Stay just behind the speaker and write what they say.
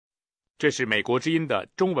这是美国之音的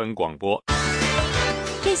中文广播。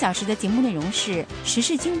这小时的节目内容是时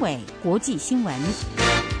事经纬、国际新闻。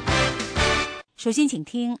首先请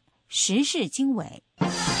听时事经纬。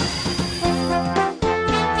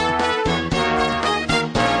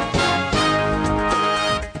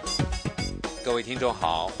各位听众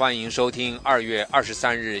好，欢迎收听2月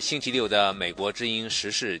23日星期六的美国之音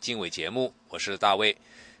时事经纬节目，我是大卫。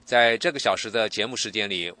在这个小时的节目时间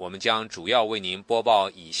里，我们将主要为您播报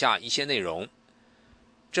以下一些内容。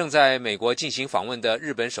正在美国进行访问的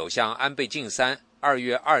日本首相安倍晋三2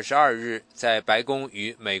月22日在白宫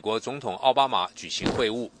与美国总统奥巴马举行会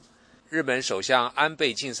晤。日本首相安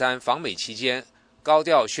倍晋三访美期间高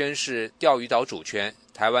调宣示钓鱼岛主权，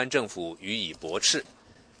台湾政府予以驳斥。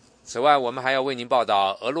此外，我们还要为您报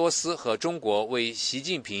道俄罗斯和中国为习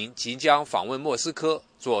近平即将访问莫斯科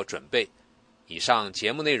做准备。以上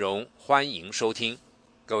节目内容欢迎收听。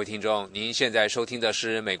各位听众，您现在收听的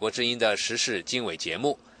是美国之音的时事经纬节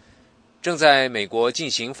目。正在美国进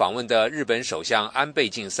行访问的日本首相安倍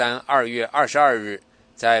晋三2月22日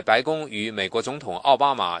在白宫与美国总统奥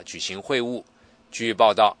巴马举行会晤。据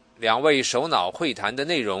报道，两位首脑会谈的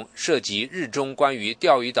内容涉及日中关于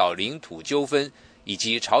钓鱼岛领土纠纷以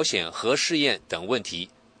及朝鲜核试验等问题。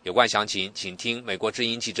有关详情，请听美国之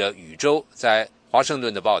音记者宇宙在华盛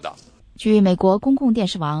顿的报道。据美国公共电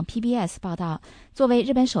视网 PBS 报道，作为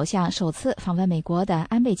日本首相首次访问美国的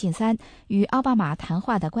安倍晋三与奥巴马谈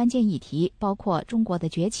话的关键议题包括中国的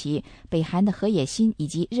崛起、北韩的核野心以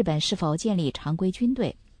及日本是否建立常规军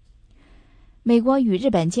队。美国与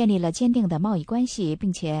日本建立了坚定的贸易关系，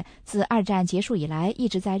并且自二战结束以来一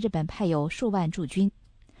直在日本派有数万驻军。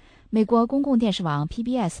美国公共电视网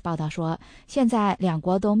PBS 报道说，现在两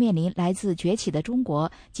国都面临来自崛起的中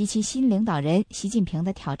国及其新领导人习近平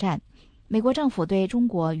的挑战。美国政府对中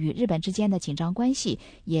国与日本之间的紧张关系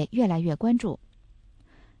也越来越关注。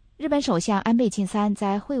日本首相安倍晋三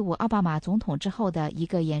在会晤奥巴马总统之后的一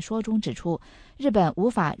个演说中指出，日本无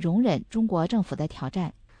法容忍中国政府的挑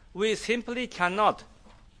战。We simply cannot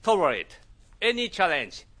tolerate any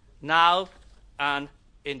challenge now and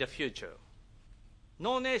in the future.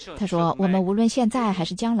 他说，我们无论现在还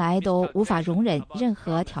是将来都无法容忍任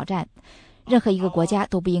何挑战。任何一个国家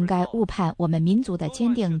都不应该误判我们民族的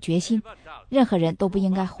坚定决心，任何人都不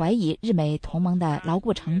应该怀疑日美同盟的牢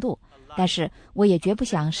固程度，但是我也绝不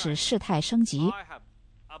想使事态升级。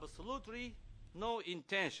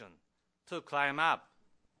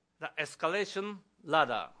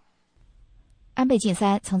安倍晋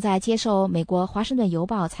三曾在接受美国《华盛顿邮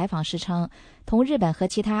报》采访时称，同日本和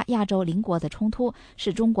其他亚洲邻国的冲突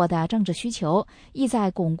是中国的政治需求，意在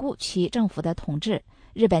巩固其政府的统治。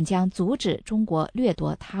日本将阻止中国掠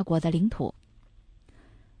夺他国的领土。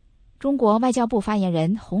中国外交部发言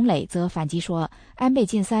人洪磊则反击说，安倍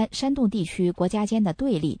晋三煽动地区国家间的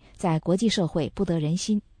对立，在国际社会不得人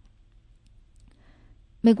心。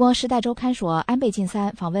美国《时代周刊》说，安倍晋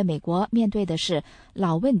三访问美国面对的是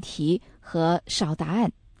老问题和少答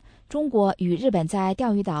案。中国与日本在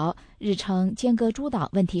钓鱼岛日称尖阁诸岛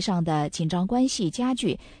问题上的紧张关系加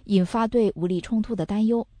剧，引发对武力冲突的担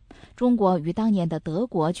忧。中国与当年的德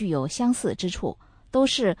国具有相似之处，都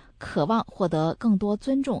是渴望获得更多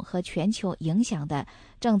尊重和全球影响的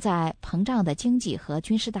正在膨胀的经济和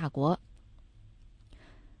军事大国。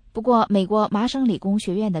不过，美国麻省理工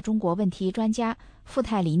学院的中国问题专家傅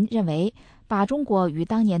泰林认为，把中国与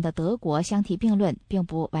当年的德国相提并论并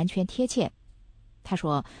不完全贴切。他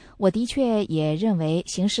说，我的确也认为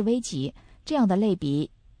形势危急，这样的类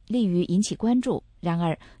比利于引起关注。然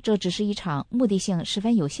而，这只是一场目的性十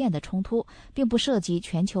分有限的冲突，并不涉及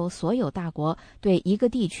全球所有大国对一个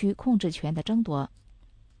地区控制权的争夺。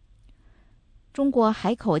中国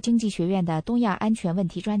海口经济学院的东亚安全问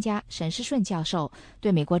题专家沈世顺教授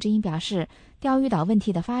对美国之音表示，钓鱼岛问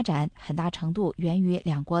题的发展很大程度源于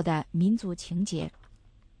两国的民族情结。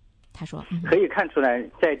他说，可以看出来，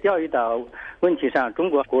在钓鱼岛问题上，中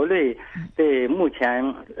国国内对目前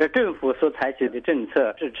政府所采取的政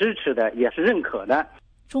策是支持的，也是认可的。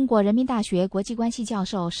中国人民大学国际关系教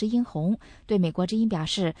授石英红对美国之音表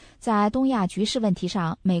示，在东亚局势问题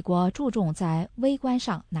上，美国注重在微观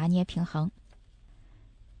上拿捏平衡。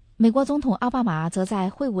美国总统奥巴马则在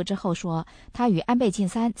会晤之后说，他与安倍晋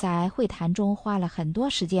三在会谈中花了很多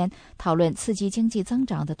时间讨论刺激经济增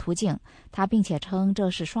长的途径，他并且称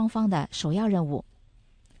这是双方的首要任务。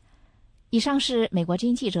以上是美国之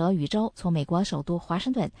音记者宇宙从美国首都华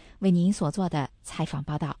盛顿为您所做的采访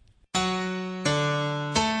报道。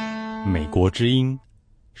美国之音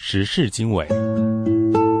时事经纬。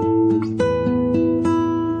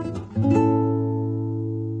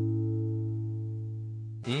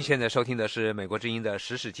您现在收听的是美国之音的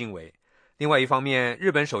时事经纬。另外一方面，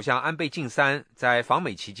日本首相安倍晋三在访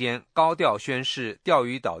美期间高调宣示钓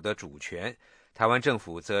鱼岛的主权，台湾政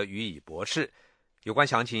府则予以驳斥。有关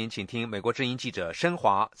详情，请听美国之音记者申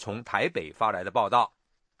华从台北发来的报道。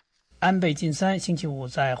安倍晋三星期五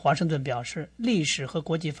在华盛顿表示，历史和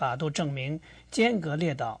国际法都证明间隔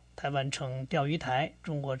列岛，台湾称钓鱼台，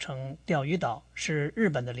中国称钓鱼岛，是日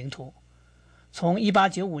本的领土。从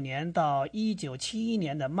1895年到1971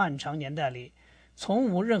年的漫长年代里，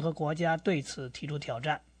从无任何国家对此提出挑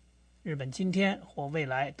战，日本今天或未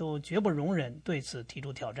来都绝不容忍对此提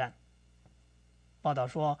出挑战。报道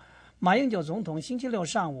说，马英九总统星期六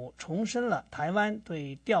上午重申了台湾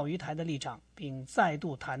对钓鱼台的立场，并再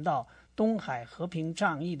度谈到东海和平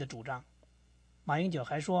倡议的主张。马英九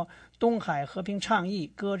还说，东海和平倡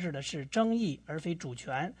议搁置的是争议而非主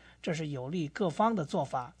权，这是有利各方的做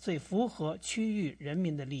法，最符合区域人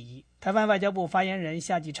民的利益。台湾外交部发言人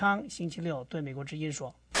夏继昌星期六对美国之音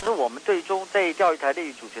说，是我们对钓鱼台利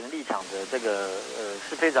益主权的立场的这个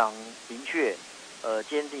是非常明确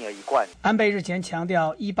坚定而一贯。安倍日前强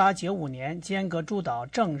调1895年间隔诸岛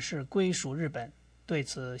正式归属日本，对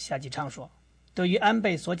此夏继昌说，对于安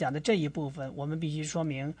倍所讲的这一部分，我们必须说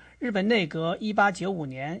明，日本内阁1895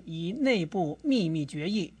年以内部秘密决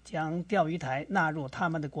议将钓鱼台纳入他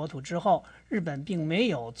们的国土之后，日本并没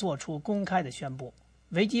有做出公开的宣布。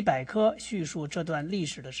维基百科叙述这段历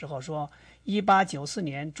史的时候说，1894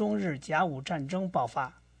年中日甲午战争爆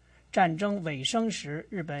发，战争尾声时，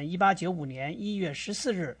日本1895年1月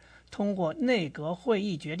14日通过内阁会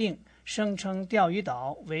议决定，声称钓鱼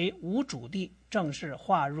岛为无主地，正式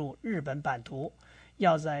划入日本版图，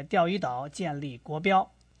要在钓鱼岛建立国标。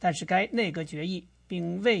但是该内阁决议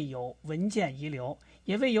并未有文件遗留，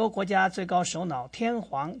也未由国家最高首脑天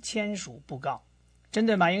皇签署布告。针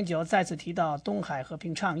对马英九再次提到东海和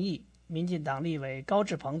平倡议，民进党立委高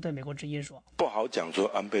志鹏对美国之音说，不好讲说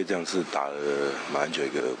安倍这样是打了马英九一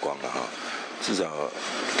个耳光了哈，至少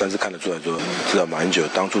但是看得出来说，至少马英九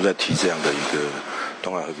当初在提这样的一个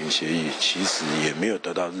东海和平协议，其实也没有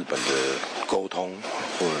得到日本的沟通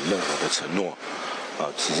或任何的承诺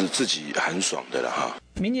只是自己很爽的了哈。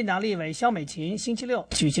民进党立委萧美琴星期六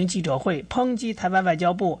举行记者会，抨击台湾外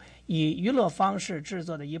交部以娱乐方式制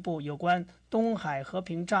作的一部有关东海和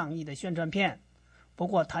平倡议的宣传片。不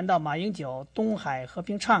过谈到马英九东海和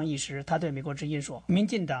平倡议时，他对美国之音说，民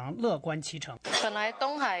进党乐观其成。本来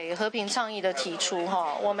东海和平倡议的提出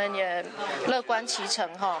我们也乐观其成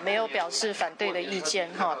没有表示反对的意见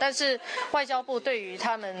但是外交部对于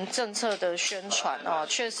他们政策的宣传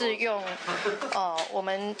却是用我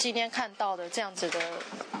们今天看到的这样子的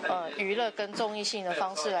娱乐跟综艺性的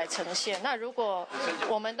方式来呈现。那如果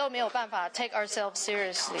我们都没有办法 take ourselves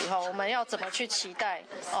seriously 我们要怎么去期待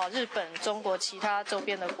日本、中国其他周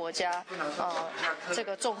边的国家这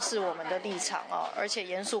个重视我们的立场而且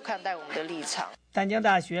严肃看待我们的立场。淡江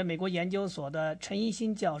大学美国研究所的陈一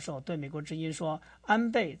新教授对美国之音说，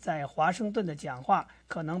安倍在华盛顿的讲话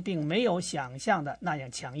可能并没有想象的那样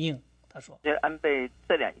强硬。他说，安倍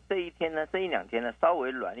这一天呢，这一两天呢稍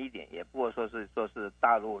微软一点，也不过说是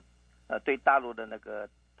大陆对大陆的那个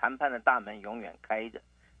谈判的大门永远开着。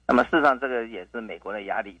那么事实上这个也是美国的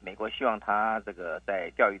压力，美国希望他这个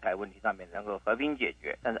在钓鱼台问题上面能够和平解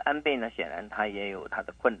决，但是安倍呢显然他也有他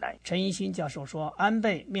的困难。陈一新教授说，安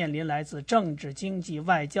倍面临来自政治、经济、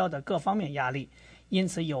外交的各方面压力，因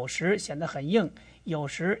此有时显得很硬，有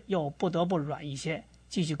时又不得不软一些，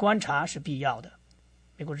继续观察是必要的。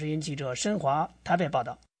美国之音记者申华台北报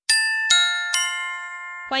道。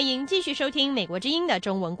欢迎继续收听美国之音的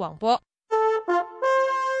中文广播。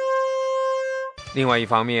另外一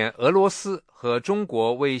方面，俄罗斯和中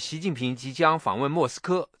国为习近平即将访问莫斯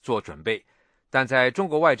科做准备，但在中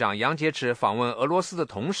国外长杨洁篪访问俄罗斯的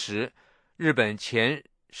同时，日本前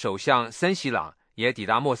首相森喜朗也抵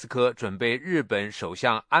达莫斯科，准备日本首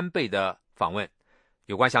相安倍的访问。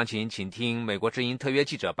有关详情，请听美国之音特约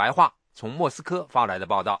记者白桦从莫斯科发来的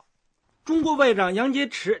报道。中国外长杨洁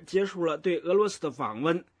篪结束了对俄罗斯的访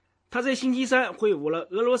问，他在星期三会晤了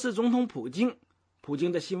俄罗斯总统普京。普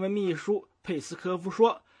京的新闻秘书佩斯科夫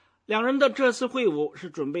说，两人的这次会晤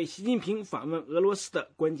是准备习近平访问俄罗斯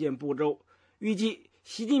的关键步骤，预计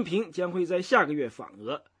习近平将会在下个月访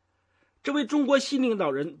俄。这位中国新领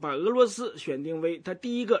导人把俄罗斯选定为他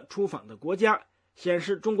第一个出访的国家，显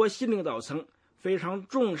示中国新领导层非常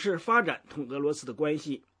重视发展同俄罗斯的关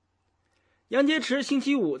系。杨洁篪星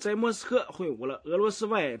期五在莫斯科会晤了俄罗斯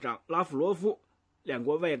外长拉夫罗夫，两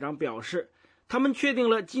国外长表示，他们确定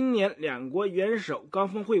了今年两国元首高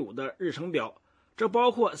峰会晤的日程表，这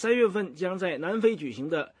包括3月份将在南非举行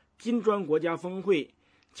的金砖国家峰会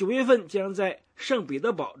，9月份将在圣彼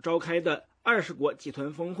得堡召开的20国集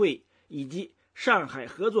团峰会，以及上海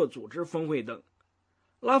合作组织峰会等。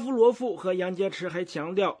拉夫罗夫和杨洁篪还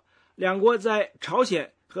强调，两国在朝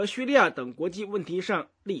鲜和叙利亚等国际问题上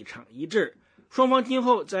立场一致，双方今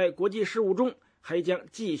后在国际事务中还将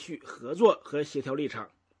继续合作和协调立场。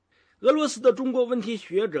俄罗斯的中国问题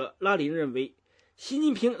学者拉林认为，习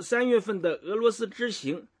近平3月份的俄罗斯之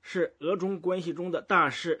行是俄中关系中的大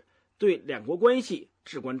事，对两国关系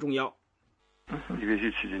至关重要。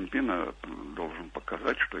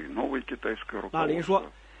拉林说，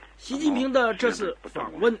习近平的这次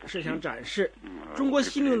访问是想展示中国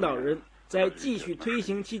新领导人在继续推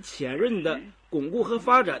行其前任的巩固和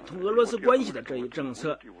发展同俄罗斯关系的这一政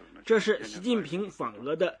策，这是习近平访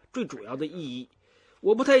俄的最主要的意义。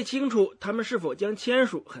我不太清楚他们是否将签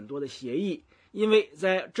署很多的协议，因为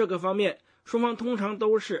在这个方面双方通常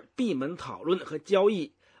都是闭门讨论和交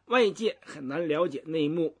易，外界很难了解内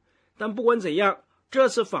幕。但不管怎样，这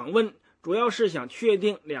次访问主要是想确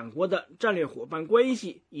定两国的战略伙伴关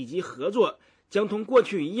系以及合作将同过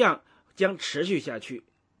去一样将持续下去。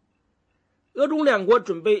俄中两国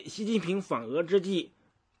准备习近平访俄之际，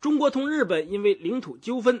中国同日本因为领土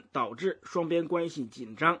纠纷导致双边关系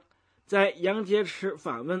紧张。在杨洁篪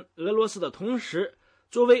访问俄罗斯的同时，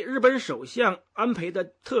作为日本首相安倍的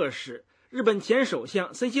特使，日本前首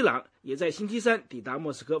相森喜朗也在星期三抵达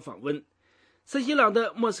莫斯科访问。森喜朗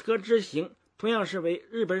的莫斯科之行同样是为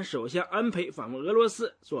日本首相安倍访问俄罗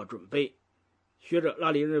斯做准备。学者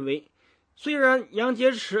拉林认为，虽然杨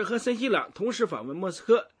洁篪和森喜朗同时访问莫斯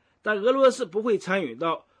科，但俄罗斯不会参与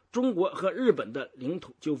到中国和日本的领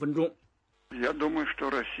土纠纷中。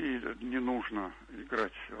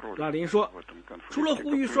拉林说，除了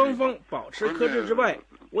呼吁双方保持克制之外，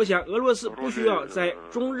我想俄罗斯不需要在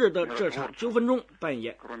中日的这场纠纷中扮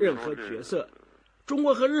演任何角色。中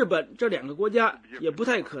国和日本这两个国家也不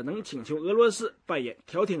太可能请求俄罗斯扮演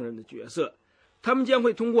调停人的角色，他们将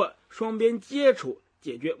会通过双边接触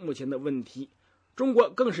解决目前的问题。中国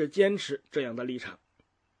更是坚持这样的立场。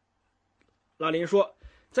拉林说，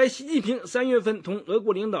在习近平3月份同俄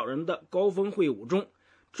国领导人的高峰会晤中，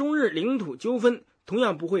中日领土纠纷同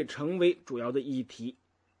样不会成为主要的议题。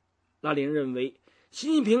拉林认为，习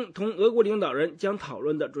近平同俄国领导人将讨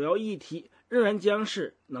论的主要议题仍然将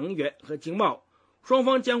是能源和经贸，双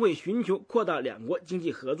方将会寻求扩大两国经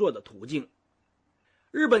济合作的途径。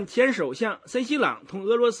日本前首相森喜朗同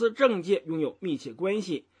俄罗斯政界拥有密切关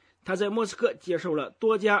系，他在莫斯科接受了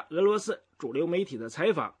多家俄罗斯主流媒体的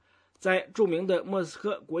采访。在著名的莫斯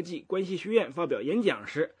科国际关系学院发表演讲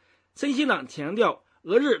时，森喜朗强调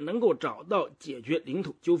俄日能够找到解决领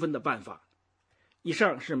土纠纷的办法。以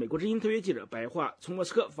上是美国之音特约记者白桦从莫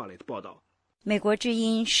斯科发来的报道。美国之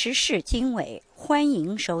音时事经纬，欢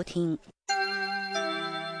迎收听。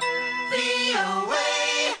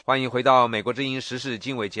欢迎回到美国之音时事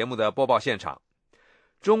经纬节目的播报现场。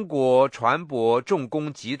中国船舶重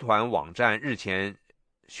工集团网站日前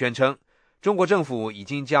宣称，中国政府已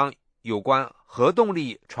经将有关核动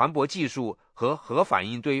力船舶技术和核反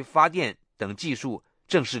应堆发电等技术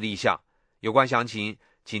正式立项。有关详情，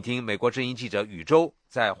请听美国之音记者宇宙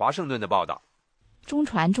在华盛顿的报道。中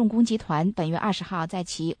船重工集团本月20号在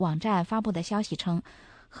其网站发布的消息称，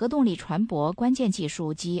核动力船舶关键技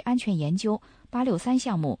术及安全研究863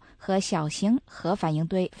项目和小型核反应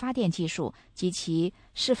堆发电技术及其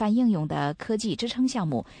示范应用的科技支撑项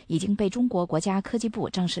目已经被中国国家科技部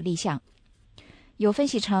正式立项。有分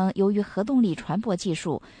析称，由于核动力船舶技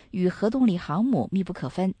术与核动力航母密不可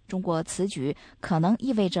分，中国此举可能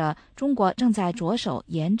意味着中国正在着手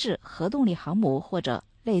研制核动力航母或者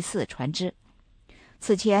类似船只。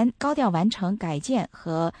此前高调完成改建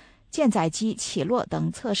和舰载机起落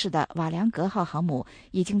等测试的瓦良格号航母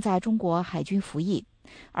已经在中国海军服役，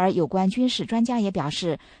而有关军事专家也表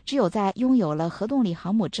示，只有在拥有了核动力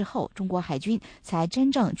航母之后，中国海军才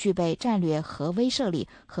真正具备战略核威慑力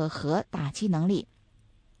和核打击能力。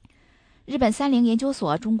日本30研究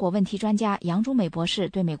所中国问题专家杨忠美博士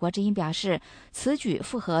对美国之音表示，此举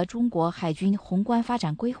符合中国海军宏观发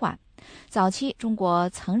展规划。早期中国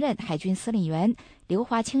曾任海军司令员刘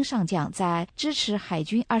华清上将在支持海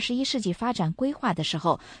军21世纪发展规划的时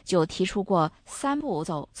候就提出过3步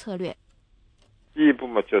走策略。第一步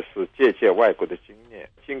嘛，就是借鉴外国的经验，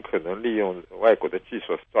尽可能利用外国的技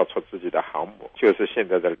术造出自己的航母，就是现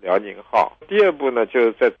在的辽宁号。第二步呢，就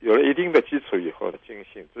是在有了一定的基础以后呢，进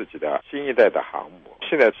行自己的新一代的航母。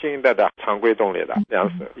现在新一代的常规动力的两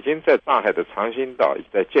艘已经在上海的长兴岛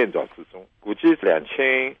在建造之中，估计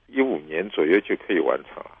2015年左右就可以完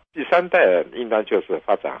成了。第3代应当就是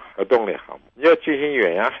发展核动力航母。你要进行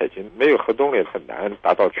远洋海军，没有核动力很难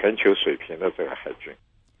达到全球水平的这个海军。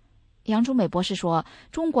杨忠美博士说，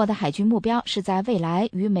中国的海军目标是在未来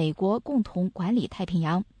与美国共同管理太平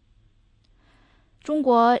洋。中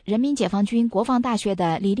国人民解放军国防大学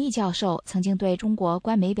的李立教授曾经对中国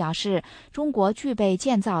官媒表示，中国具备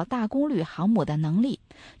建造大功率航母的能力，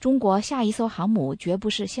中国下一艘航母绝不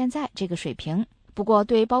是现在这个水平。不过，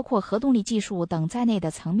对包括核动力技术等在内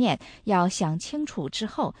的层面要想清楚之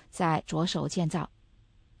后再着手建造。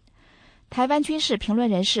台湾军事评论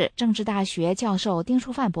人士、政治大学教授丁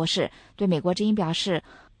书范博士对美国之音表示，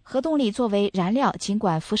核动力作为燃料尽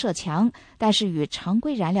管辐射强，但是与常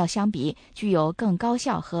规燃料相比具有更高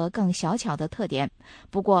效和更小巧的特点。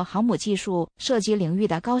不过航母技术涉及领域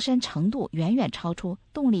的高深程度远远超出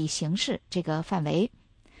动力形式这个范围。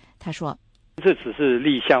他说，这只是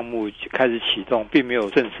立项目开始启动，并没有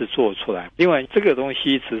正式做出来。另外，这个东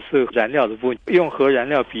西只是燃料的部分，用核燃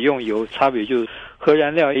料比用油差别就是核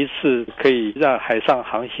燃料一次可以让海上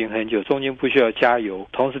航行很久，中间不需要加油，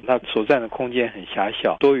同时它所占的空间很狭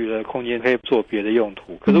小，多余的空间可以做别的用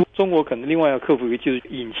途。可是中国可能另外要克服一个就是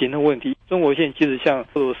引擎的问题。中国现在即使像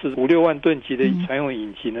俄罗斯5-6万吨级的船用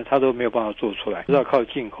引擎呢，它都没有办法做出来，是要靠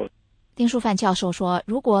进口。丁书范教授说，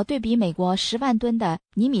如果对比美国10万吨的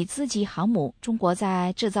尼米兹级航母，中国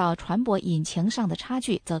在制造船舶引擎上的差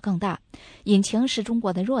距则更大。引擎是中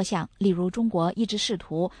国的弱项，例如中国一直试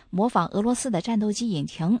图模仿俄罗斯的战斗机引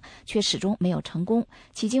擎，却始终没有成功，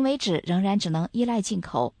迄今为止仍然只能依赖进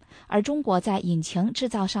口。而中国在引擎制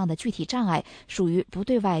造上的具体障碍属于不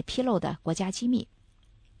对外披露的国家机密。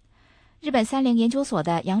日本30研究所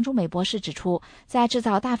的杨忠美博士指出，在制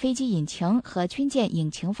造大飞机引擎和军舰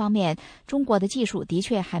引擎方面，中国的技术的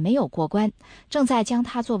确还没有过关，正在将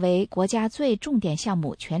它作为国家最重点项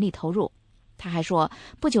目全力投入。他还说，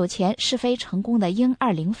不久前试飞成功的鹰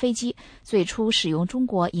20飞机最初使用中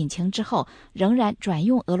国引擎之后，仍然转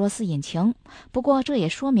用俄罗斯引擎。不过，这也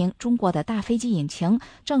说明中国的大飞机引擎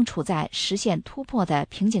正处在实现突破的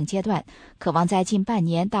瓶颈阶段，渴望在近半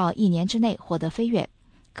年到1年之内获得飞跃。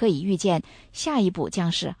可以预见，下一步将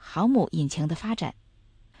是航母引擎的发展。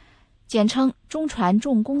简称中船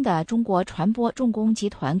重工的中国船舶重工集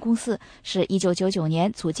团公司是1999年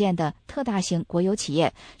组建的特大型国有企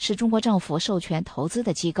业，是中国政府授权投资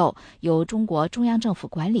的机构，由中国中央政府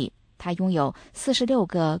管理。它拥有46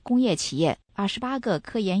个工业企业、28个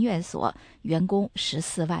科研院所，员工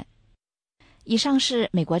14万。以上是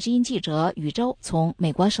美国之音记者宇宙从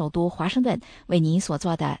美国首都华盛顿为您所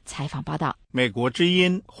做的采访报道。美国之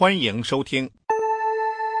音，欢迎收听。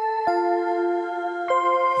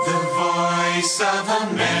The Voice of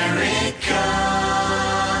America。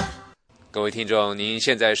 各位听众，您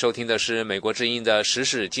现在收听的是美国之音的时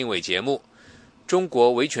事经纬节目。中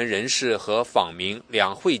国维权人士和访民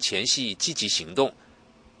两会前夕积极行动，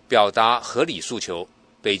表达合理诉求。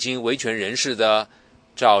北京维权人士的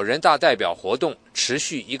找人大代表活动持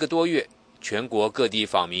续1个多月，全国各地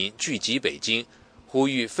访民聚集北京，呼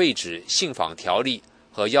吁废止信访条例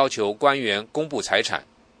和要求官员公布财产。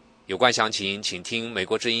有关详情，请听美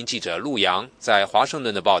国之音记者陆阳在华盛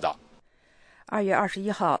顿的报道。2月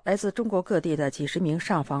21号，来自中国各地的几十名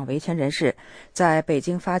上访维权人士在北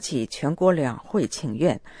京发起全国两会请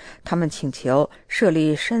愿，他们请求设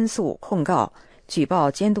立申诉控告举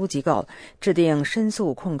报监督机构，制定申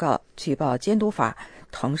诉控告举报监督法，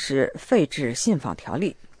同时废止信访条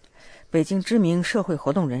例。北京知名社会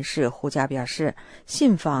活动人士胡佳表示，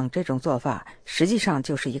信访这种做法实际上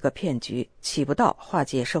就是一个骗局，起不到化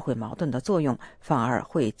解社会矛盾的作用，反而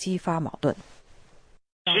会激发矛盾。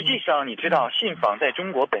实际上，你知道，信访在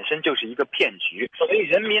中国本身就是一个骗局。所谓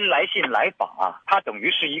人民来信来访啊，它等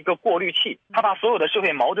于是一个过滤器，它把所有的社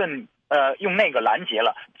会矛盾用那个拦截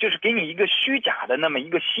了，就是给你一个虚假的那么一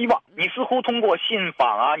个希望。你似乎通过信访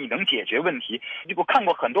啊，你能解决问题。我看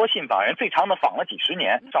过很多信访人，最长的访了几十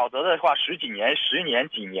年，少则的话10几年、10年、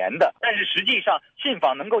几年的。但是实际上，信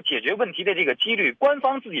访能够解决问题的这个几率，官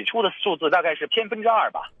方自己出的数字大概是2%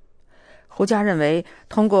吧。胡佳认为，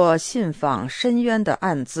通过信访申冤的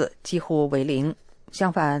案子几乎为零。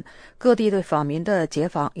相反，各地对访民的解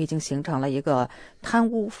访已经形成了一个贪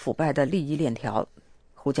污腐败的利益链条。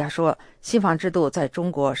胡佳说，信访制度在中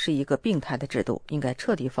国是一个病态的制度，应该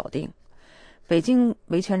彻底否定。北京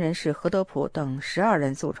维权人士何德普等12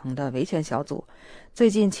人组成的维权小组最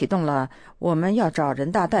近启动了我们要找人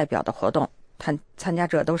大代表的活动，参加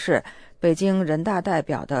者都是北京人大代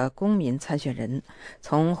表的公民参选人。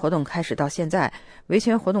从活动开始到现在，维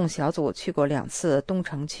权活动小组去过2次东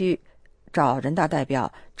城区找人大代表，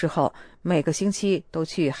之后每个星期都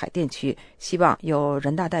去海淀区，希望有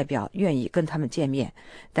人大代表愿意跟他们见面。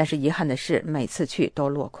但是遗憾的是，每次去都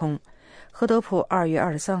落空。何德普2月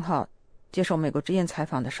23号接受美国之音采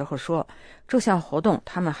访的时候说，这项活动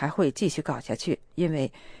他们还会继续搞下去，因为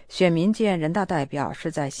选民见人大代表是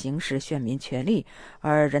在行使选民权利，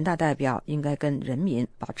而人大代表应该跟人民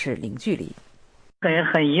保持零距离。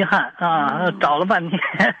很遗憾啊，找了半天，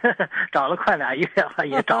找了快2月了，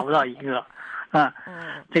也找不到一个啊。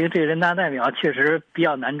这个人大代表确实比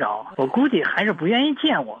较难找，我估计还是不愿意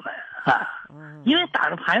见我们啊，因为打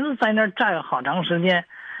着牌子在那儿站了好长时间，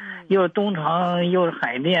又是东城又是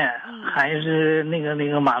海淀，还是那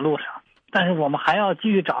个马路上，但是我们还要继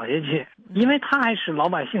续找下去，因为他还是老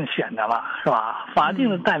百姓选的嘛，是吧？法定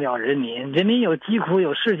的代表人民，人民有疾苦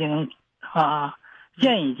有事情啊，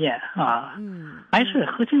见一见啊，还是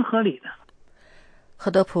合情合理的。赫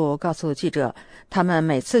德普告诉记者，他们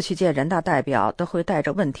每次去见人大代表都会带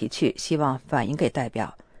着问题去，希望反映给代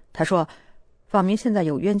表。他说，访民现在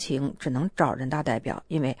有冤情，只能找人大代表，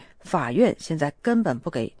因为法院现在根本不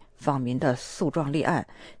给访民的诉状立案，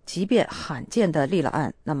即便罕见的立了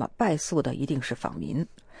案，那么败诉的一定是访民。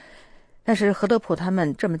但是赫德普他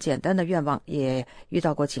们这么简单的愿望也遇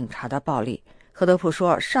到过警察的暴力。赫德普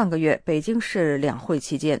说，上个月北京市两会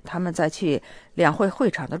期间，他们在去两会会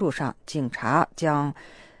场的路上，警察将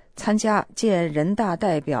参加见人大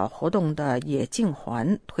代表活动的野径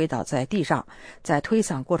环推倒在地上，在推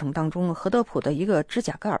搡过程当中，赫德普的一个指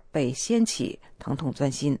甲盖被掀起，疼痛钻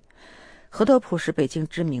心。赫德普是北京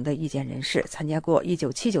知名的意见人士，参加过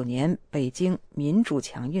1979年北京民主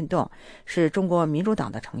墙运动，是中国民主党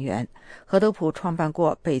的成员。赫德普创办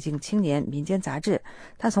过北京青年民间杂志，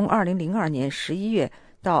他从2002年11月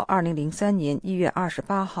到2003年1月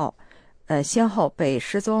28号先后被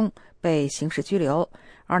失踪，被刑事拘留。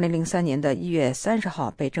2003年的1月30号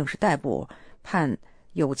被正式逮捕，判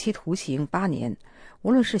有期徒刑8年。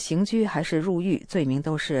无论是刑拘还是入狱，罪名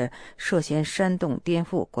都是涉嫌煽动颠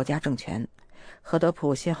覆国家政权。赫德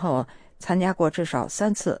普先后参加过至少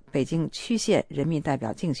3次北京区县人民代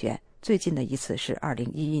表竞选，最近的一次是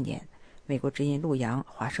2011年。美国之音陆洋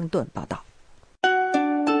华盛顿报道。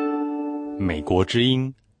美国之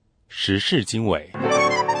音时事经纬。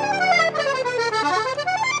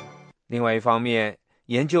另外一方面，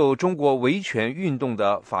研究中国维权运动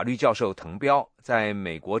的法律教授滕彪在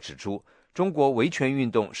美国指出，中国维权运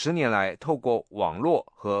动10年来透过网络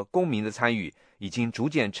和公民的参与，已经逐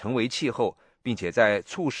渐成为气候，并且在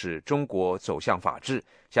促使中国走向法治。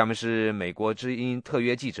下面是美国之音特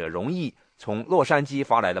约记者荣毅从洛杉矶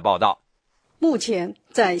发来的报道。目前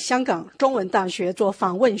在香港中文大学做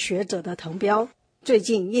访问学者的滕彪，最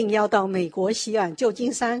近应邀到美国西岸旧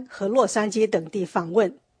金山和洛杉矶等地访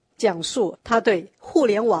问，讲述他对互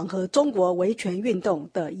联网和中国维权运动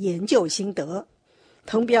的研究心得。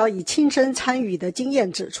滕彪以亲身参与的经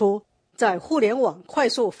验指出，在互联网快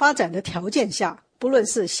速发展的条件下，不论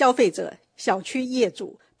是消费者、小区业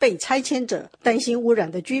主、被拆迁者、担心污染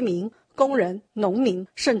的居民、工人、农民，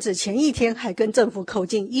甚至前一天还跟政府口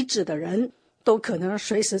径一致的人，都可能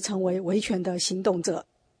随时成为维权的行动者。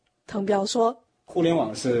滕彪说，互联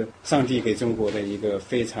网是上帝给中国的一个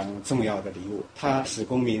非常重要的礼物，它使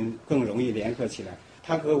公民更容易联合起来，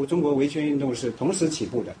它和中国维权运动是同时起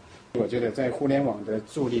步的。我觉得在互联网的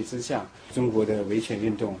助力之下，中国的维权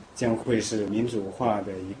运动将会是民主化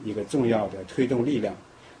的一个重要的推动力量，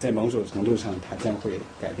在某种程度上它将会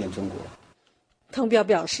改变中国。滕彪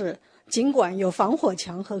表示，尽管有防火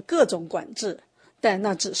墙和各种管制，但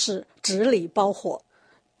那只是纸里包火。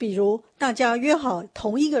比如大家约好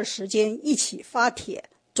同一个时间一起发帖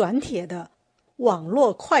转帖的网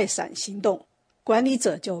络快闪行动，管理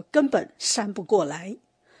者就根本删不过来。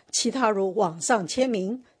其他如网上签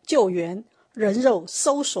名、救援、人肉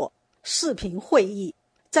搜索、视频会议、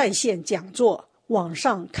在线讲座、网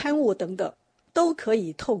上刊物等等，都可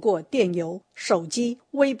以透过电邮、手机、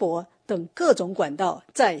微博等各种管道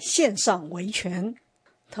在线上维权。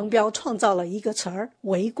滕彪创造了一个词儿“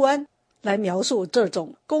围观”来描述这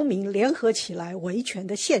种公民联合起来维权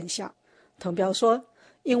的现象。滕彪说，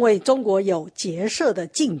因为中国有结社的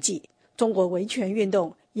禁忌，中国维权运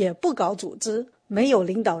动也不搞组织，没有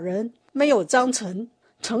领导人，没有章程，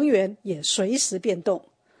成员也随时变动。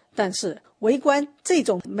但是围观这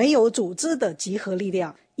种没有组织的集合力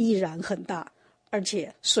量依然很大，而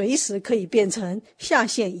且随时可以变成下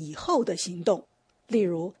线以后的行动，例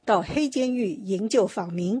如到黑监狱营救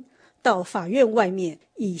访民，到法院外面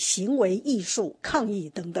以行为艺术抗议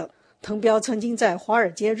等等。滕彪曾经在《华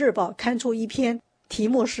尔街日报》刊出一篇题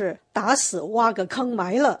目是“打死挖个坑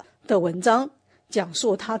埋了”的文章，讲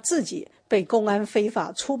述他自己被公安非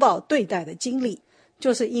法粗暴对待的经历，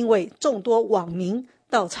就是因为众多网民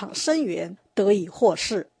到场声援得以获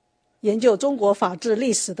释。研究中国法治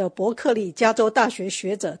历史的伯克利加州大学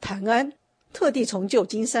学者谭安特地从旧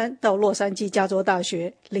金山到洛杉矶加州大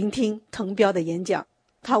学聆听滕彪的演讲。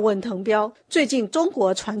他问滕彪，最近中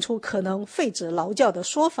国传出可能废止劳教的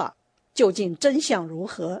说法，究竟真相如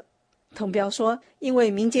何？滕彪说，因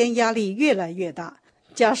为民间压力越来越大，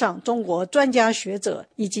加上中国专家学者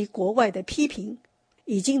以及国外的批评，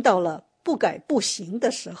已经到了不改不行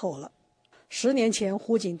的时候了。10年前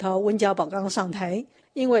胡锦涛、温家宝刚上台，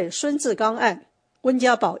因为孙志刚案，温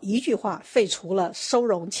家宝一句话废除了收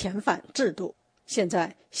容遣返制度。现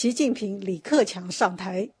在习近平、李克强上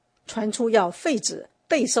台，传出要废止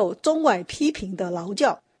备受中外批评的劳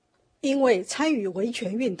教，因为参与维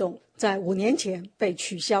权运动，在5年前被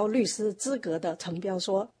取消律师资格的程彪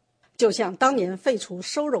说，就像当年废除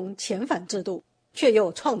收容遣返制度，却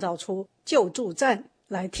又创造出救助站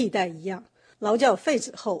来替代一样，劳教废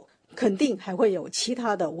止后肯定还会有其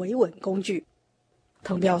他的维稳工具。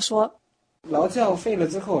滕彪说，劳教废了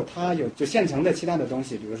之后，它有就现成的其他的东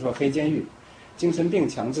西，比如说黑监狱、精神病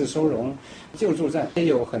强制收容、救助站，也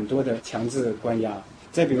有很多的强制关押。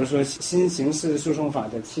再比如说新刑事诉讼法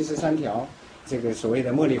的73条，这个所谓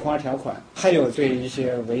的茉莉花条款，还有对一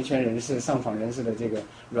些维权人士、上访人士的这个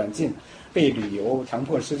软禁、被旅游、强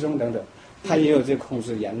迫失踪等等，它也有这控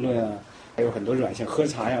制言论啊，还有很多软性喝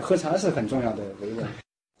茶呀，喝茶是很重要的维稳。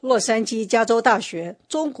洛杉矶加州大学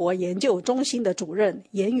中国研究中心的主任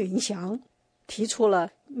严云祥提出了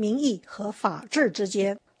民意和法治之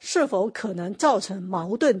间是否可能造成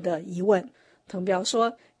矛盾的疑问。滕彪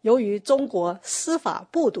说，由于中国司法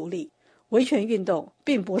不独立，维权运动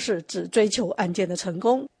并不是只追求案件的成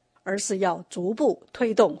功，而是要逐步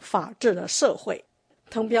推动法治的社会。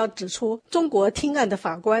滕彪指出，中国听案的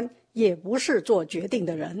法官也不是做决定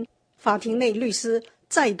的人，法庭内律师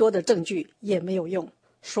再多的证据也没有用，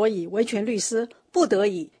所以维权律师不得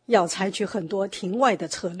已要采取很多庭外的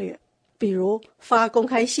策略，比如发公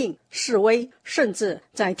开信、示威，甚至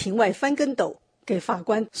在庭外翻跟斗，给法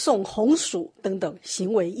官送红薯等等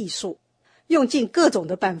行为艺术，用尽各种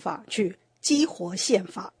的办法去激活宪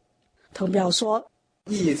法。滕彪说，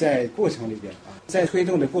意义在过程里边在推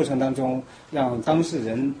动的过程当中，让当事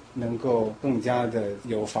人能够更加的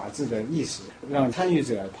有法治的意识，让参与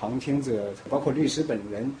者、旁听者，包括律师本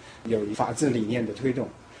人有法治理念的推动。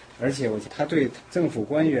而且我觉得他对政府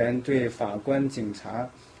官员、对法官、警察，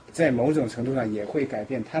在某种程度上也会改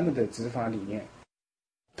变他们的执法理念。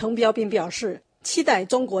滕彪并表示，期待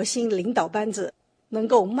中国新领导班子能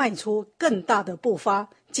够迈出更大的步伐，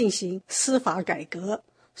进行司法改革。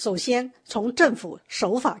首先从政府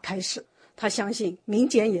守法开始，他相信民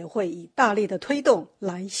间也会以大力的推动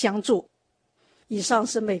来相助。以上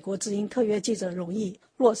是美国之音特约记者荣毅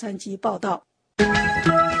洛杉矶报道。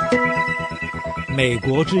美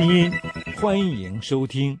国之音，欢迎收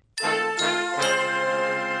听。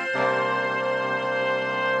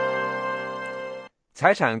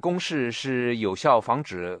财产公示是有效防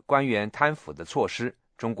止官员贪腐的措施。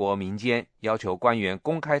中国民间要求官员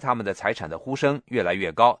公开他们的财产的呼声越来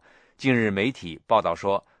越高。近日媒体报道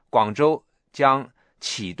说，广州将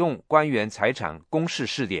启动官员财产公示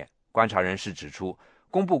试点。观察人士指出，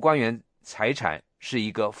公布官员财产是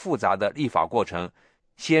一个复杂的立法过程，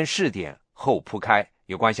先试点后铺开。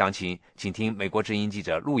有关详情，请听美国之音记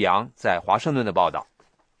者陆洋在华盛顿的报道。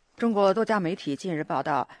中国多家媒体近日报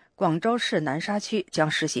道，广州市南沙区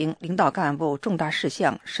将实行领导干部重大事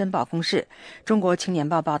项申报公示。中国青年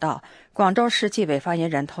报报道，广州市纪委发言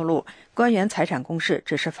人透露，官员财产公示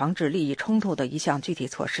只是防止利益冲突的一项具体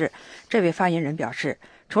措施。这位发言人表示，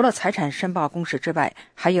除了财产申报公示之外，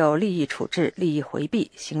还有利益处置、利益回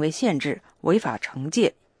避、行为限制、违法惩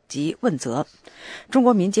戒及问责。中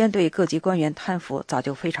国民间对各级官员贪腐早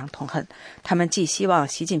就非常痛恨，他们既希望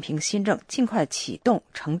习近平新政尽快启动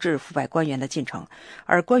惩治腐败官员的进程，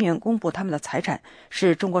而官员公布他们的财产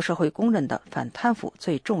是中国社会公认的反贪腐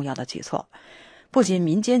最重要的举措。不仅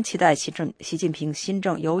民间期待习近平新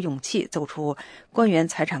政有勇气走出官员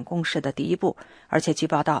财产公示的第一步，而且据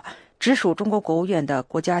报道，直属中国国务院的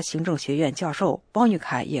国家行政学院教授汪玉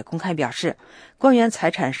凯也公开表示，官员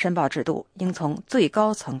财产申报制度应从最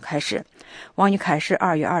高层开始。汪玉凯是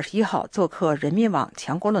2月21号做客人民网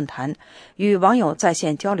强国论坛，与网友在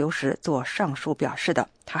线交流时做上述表示的。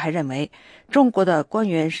他还认为，中国的官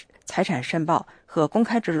员财产申报和公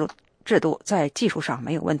开制度在技术上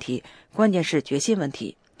没有问题，关键是决心问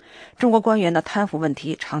题。中国官员的贪腐问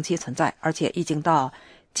题长期存在，而且已经到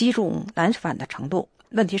积重难返的程度。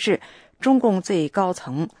问题是，中共最高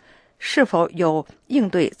层是否有应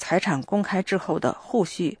对财产公开之后的后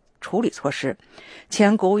续处理措施？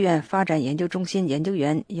前国务院发展研究中心研究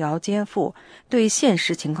员姚坚富对现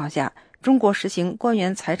实情况下中国实行官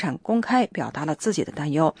员财产公开表达了自己的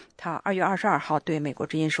担忧。他2月22号对美国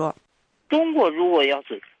之音说，中国如果要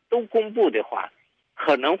是都公布的话，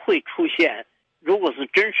可能会出现，如果是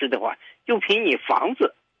真实的话，就凭你房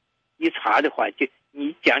子一查的话，就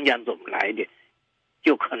你讲讲怎么来的，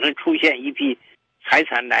就可能出现一批财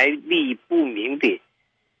产来历不明的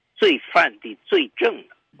罪犯的罪证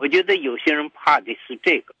的。我觉得有些人怕的是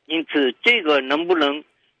这个，因此这个能不能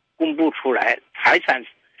公布出来，财产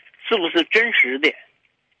是不是真实的？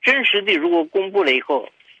真实的如果公布了以后，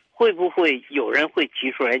会不会有人会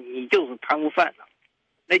提出来你就是贪污犯了，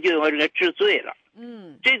那就有人治罪了。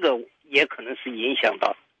这个也可能是影响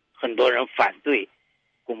到很多人反对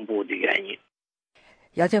公布的原因。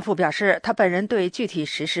姚建富表示，他本人对具体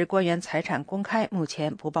实施官员财产公开目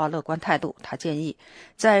前不抱乐观态度。他建议，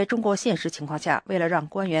在中国现实情况下，为了让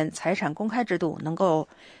官员财产公开制度能够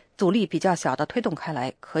阻力比较小的推动开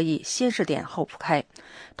来，可以先试点后铺开。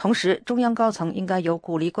同时，中央高层应该有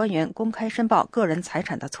鼓励官员公开申报个人财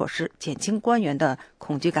产的措施，减轻官员的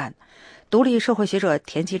恐惧感。独立社会学者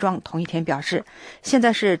田其庄同一天表示，现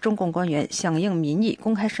在是中共官员响应民意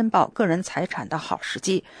公开申报个人财产的好时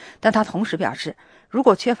机，但他同时表示，如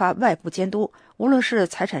果缺乏外部监督，无论是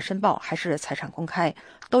财产申报还是财产公开，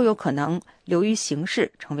都有可能流于形式，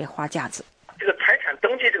成为花架子。这个财产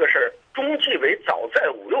登记这个事儿，中纪委早在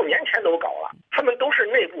5、6年前都搞了，他们都是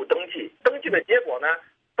内部登记，登记的结果呢，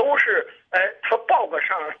都是他报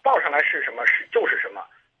上来是什么就是什么，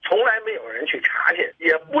从来没有人去查去，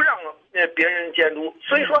也不让别人监督。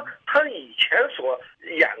所以说，他以前所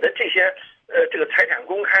演的这些这个财产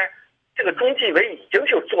公开，这个中纪委已经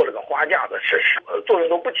就做了个花架子，是什么作用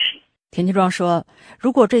都不起。田其庄说，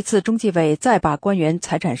如果这次中纪委再把官员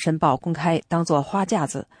财产申报公开当作花架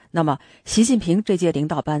子，那么习近平这届领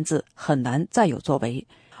导班子很难再有作为，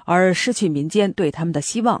而失去民间对他们的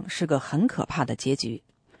希望是个很可怕的结局。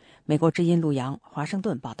美国之音陆洋，华盛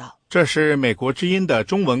顿报道。这是美国之音的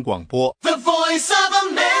中文广播。The Voice of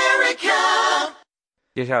America。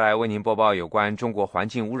接下来为您播报有关中国环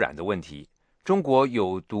境污染的问题。中国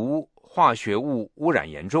有毒化学物污染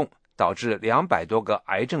严重，导致200多个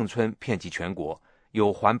癌症村遍及全国。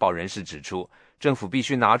有环保人士指出，政府必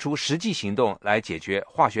须拿出实际行动来解决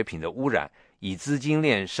化学品的污染，以资金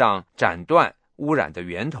链上斩断污染的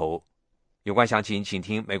源头。有关详情，请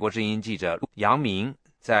听美国之音记者杨明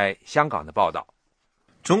在香港的报道。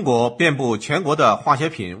中国遍布全国的化学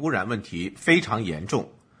品污染问题非常严重，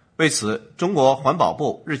为此，中国环保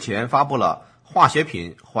部日前发布了化学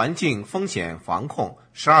品环境风险防控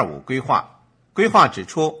“12·5”规划。规划指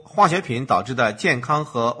出，化学品导致的健康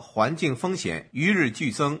和环境风险与日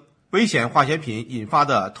俱增，危险化学品引发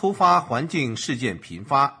的突发环境事件频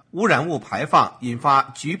发，污染物排放引发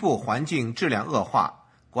局部环境质量恶化，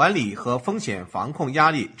管理和风险防控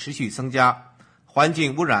压力持续增加，环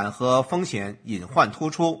境污染和风险隐患突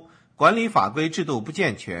出，管理法规制度不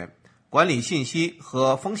健全，管理信息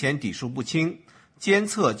和风险底数不清，监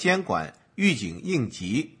测监管预警应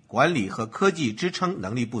急管理和科技支撑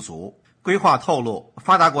能力不足。规划透露，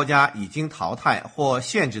发达国家已经淘汰或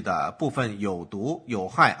限制的部分有毒有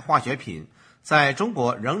害化学品，在中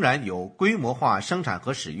国仍然有规模化生产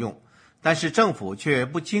和使用，但是政府却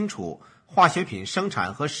不清楚化学品生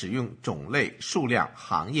产和使用种类、数量、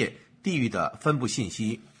行业、地域的分布信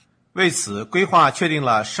息。为此，规划确定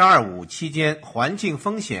了“12·5”期间环境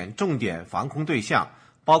风险重点防控对象，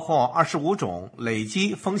包括25种累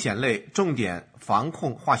积风险类重点防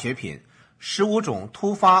控化学品，15种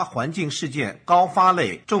突发环境事件高发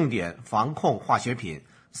类重点防控化学品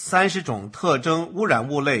，30种特征污染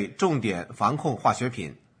物类重点防控化学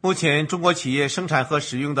品。目前，中国企业生产和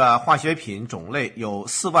使用的化学品种类有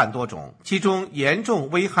4万多种，其中严重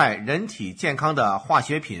危害人体健康的化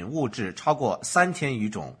学品物质超过3000余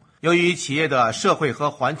种。由于企业的社会和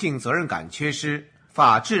环境责任感缺失，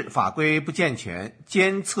法制法规不健全，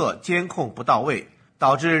监测监控不到位，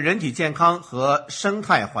导致人体健康和生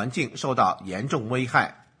态环境受到严重危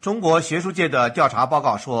害。中国学术界的调查报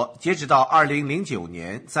告说，截止到2009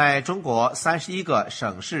年，在中国31个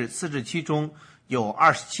省市自治区中，有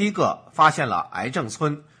27个发现了癌症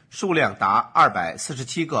村，数量达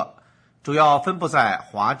247个，主要分布在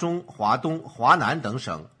华中、华东、华南等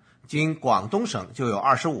省，仅广东省就有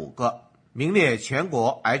25个，名列全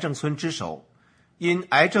国癌症村之首，因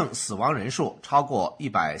癌症死亡人数超过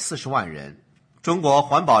140万人。中国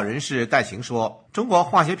环保人士戴晴说，中国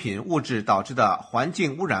化学品物质导致的环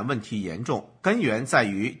境污染问题严重，根源在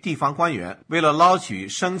于地方官员为了捞取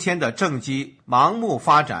升迁的政绩，盲目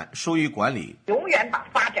发展，疏于管理，永远把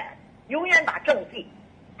发展，永远把政绩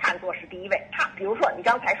看作是第一位。他比如说你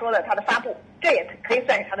刚才说的他的发布，这也可以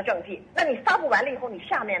算是他的政绩，那你发布完了以后，你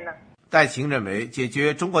下面呢？戴晴认为，解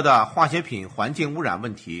决中国的化学品环境污染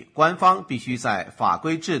问题，官方必须在法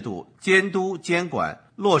规制度、监督监管、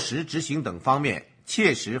落实执行等方面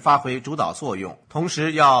切实发挥主导作用，同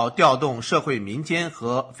时要调动社会民间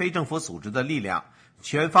和非政府组织的力量，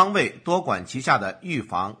全方位多管齐下的预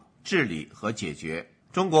防、治理和解决。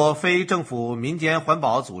中国非政府民间环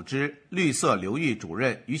保组织绿色流域主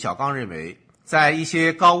任于小刚认为，在一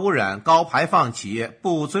些高污染、高排放企业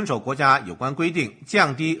不遵守国家有关规定，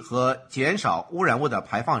降低和减少污染物的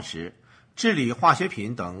排放时，治理化学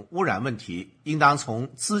品等污染问题，应当从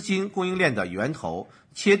资金供应链的源头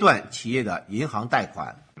切断企业的银行贷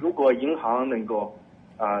款。如果银行能够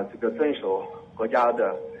遵守国家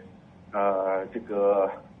的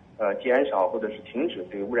减少或者是停止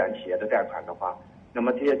对污染企业的贷款的话，那么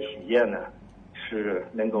这些企业呢是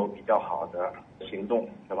能够比较好的行动，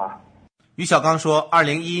对吧？于小刚说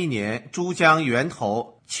，2011年珠江源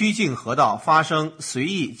头曲靖河道发生随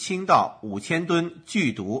意倾倒5000吨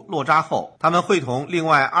剧毒落渣后，他们会同另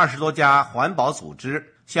外20多家环保组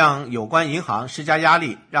织向有关银行施加压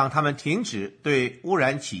力，让他们停止对污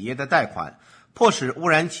染企业的贷款，迫使污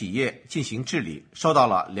染企业进行治理，收到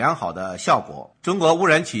了良好的效果。中国污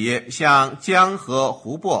染企业向江河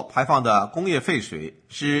湖泊排放的工业废水，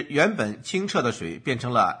使原本清澈的水变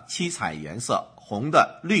成了七彩颜色，红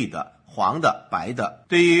的、绿的、黄的、白的。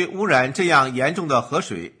对于污染这样严重的河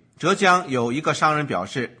水，浙江有一个商人表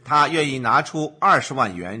示，他愿意拿出20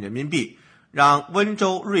万元人民币，让温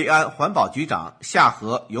州瑞安环保局长下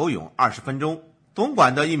河游泳20分钟。东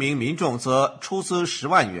莞的一名民众则出资10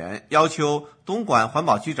万元，要求东莞环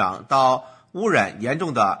保局长到污染严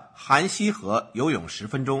重的韩溪河游泳10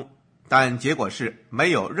分钟，但结果是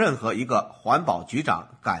没有任何一个环保局长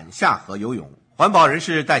敢下河游泳。环保人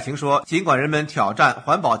士戴晴说，尽管人们挑战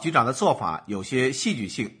环保局长的做法有些戏剧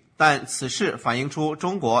性，但此事反映出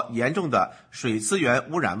中国严重的水资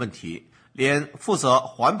源污染问题，连负责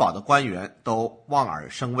环保的官员都望而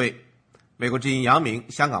生畏。美国之音杨明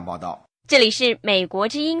香港报道。这里是美国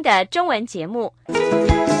之音的中文节目。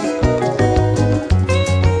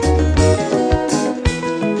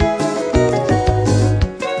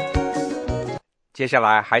接下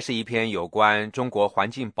来还是一篇有关中国环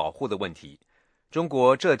境保护的问题。中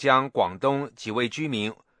国浙江、广东几位居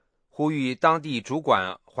民呼吁当地主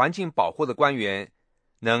管环境保护的官员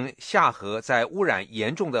能下河在污染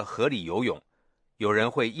严重的河里游泳，有人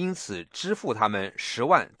会因此支付他们10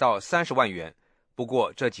万到30万元。不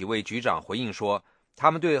过这几位局长回应说，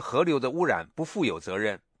他们对河流的污染不负有责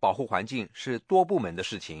任，保护环境是多部门的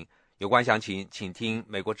事情。有关详情请听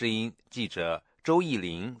美国之音记者周义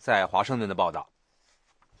玲在华盛顿的报道。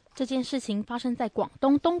这件事情发生在广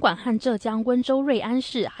东东莞和浙江温州瑞安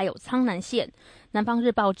市还有苍南县。南方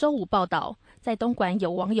日报周五报道，在东莞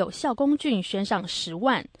有网友孝公郡悬赏10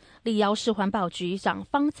万，力邀市环保局长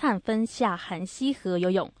方灿芬下韩溪河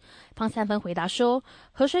游泳。方灿芬回答说，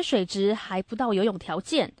河水水质还不到游泳条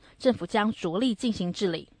件，政府将着力进行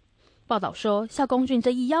治理。报道说，孝公郡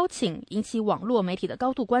这一邀请引起网络媒体的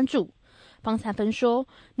高度关注。方灿芬说，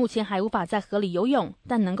目前还无法在河里游泳，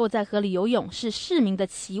但能够在河里游泳是市民的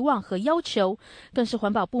期望和要求，更是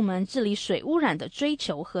环保部门治理水污染的追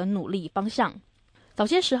求和努力方向。早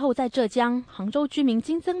些时候在浙江、杭州居民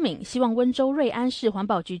金增敏希望温州瑞安市环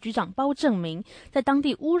保局局长包正明在当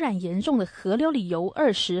地污染严重的河流里游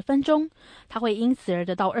20分钟，他会因此而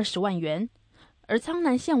得到20万元。而苍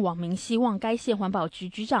南县网民希望该县环保局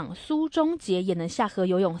局长苏忠杰也能下河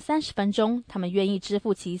游泳30分钟，他们愿意支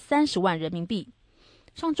付其30万人民币。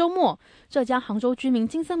上周末，浙江杭州居民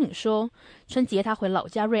金森敏说，春节他回老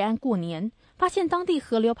家瑞安过年，发现当地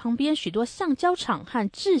河流旁边许多橡胶厂和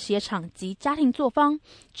制鞋厂及家庭作坊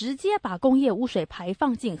直接把工业污水排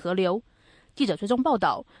放进河流。记者追踪报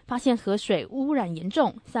道，发现河水污染严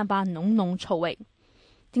重，散发浓浓臭味。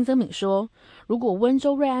金泽敏说，如果温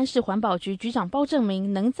州瑞安市环保局局长包正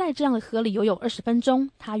明能在这样的河里游泳20分钟，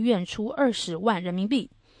他愿出20万人民币。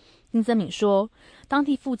金泽敏说，当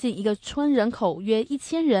地附近一个村人口约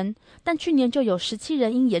1000人，但去年就有17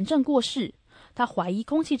人因炎症过世。他怀疑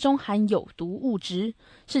空气中含有毒物质，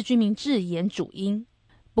是居民质疑主因。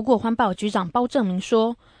不过环保局长包正明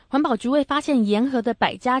说，环保局未发现沿河的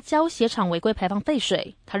100家胶鞋厂违规排放废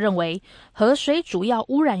水，他认为河水主要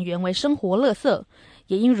污染源为生活垃圾，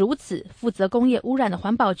也因如此，负责工业污染的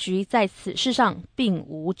环保局在此事上并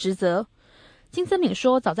无职责。金森敏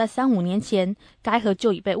说，早在3-5年前，该河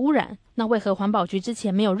就已被污染，那为何环保局之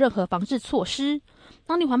前没有任何防治措施？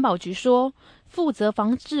当地环保局说，负责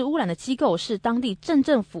防治污染的机构是当地镇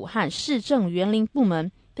政府和市政园林部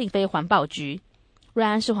门，并非环保局。瑞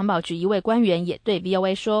安市环保局一位官员也对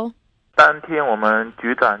VOA 说，当天我们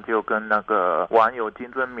局长就跟那个网友金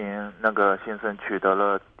尊明那个先生取得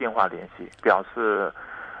了电话联系，表示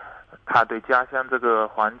他对家乡这个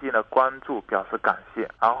环境的关注表示感谢，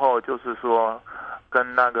然后就是说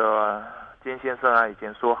跟那个金先生已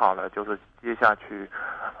经说好了，就是接下去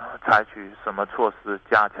采取什么措施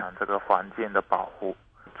加强这个环境的保护，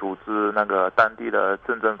组织那个当地的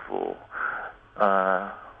镇政府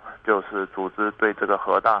就是组织对这个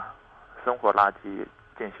核大生活垃圾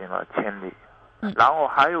进行了清理。然后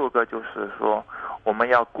还有一个就是说，我们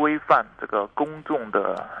要规范这个公众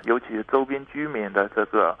的，尤其是周边居民的这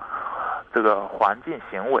个环境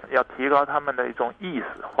行为，要提高他们的一种意识，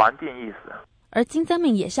环境意识。而金增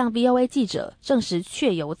敏也向 VOA 记者证实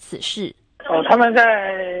确有此事。他们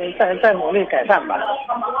在努力改善吧。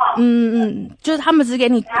就是他们只给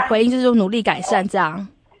你回应，就是努力改善这样。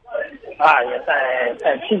也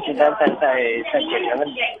在积极的在解决问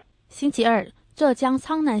题。星期二，浙江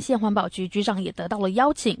苍南县环保局局长也得到了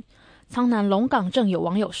邀请。苍南龙岗镇有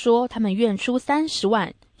网友说，他们愿出30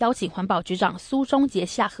万邀请环保局长苏中杰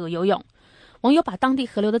下河游泳。网友把当地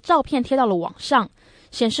河流的照片贴到了网上，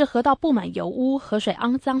显示河道布满油污，河水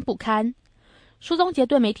肮脏不堪。苏中杰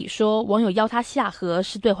对媒体说，网友邀他下河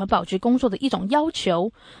是对环保局工作的一种要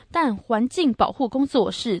求，但环境保护工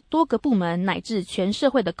作是多个部门乃至全社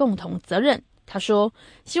会的共同责任。他说，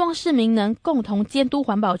希望市民能共同监督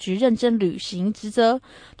环保局认真履行职责，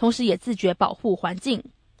同时也自觉保护环境。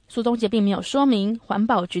苏中杰并没有说明环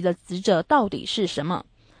保局的职责到底是什么。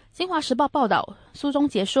新华时报报道，苏中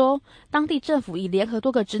杰说，当地政府已联合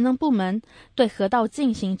多个职能部门对河道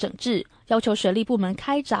进行整治，要求水利部门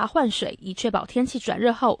开闸换水，以确保天气转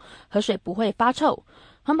热后河水不会发臭。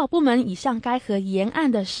环保部门已向该河沿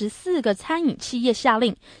岸的14个餐饮企业下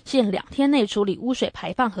令，限2天内处理污水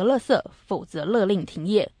排放和垃圾，否则勒令停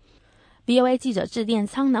业。VOA 记者致电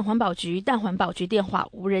苍南环保局，但环保局电话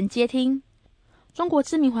无人接听。中国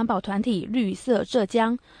知名环保团体绿色浙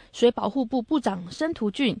江水保护部部长申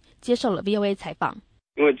图俊接受了 VOA 采访。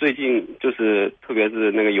因为最近就是特别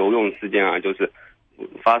是那个游泳事件啊，就是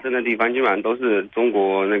发生的地方基本上都是中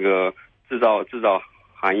国那个制造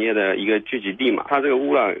行业的一个聚集地嘛，它这个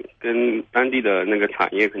污染跟当地的那个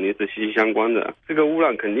产业肯定是息息相关的。这个污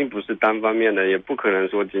染肯定不是单方面的，也不可能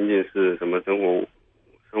说仅仅是什么生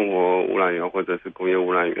活污染源或者是工业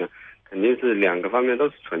污染源，肯定是2个方面都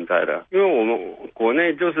是存在的。因为我们国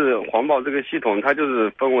内就是环保这个系统，它就是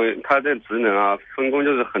分为它的职能啊分工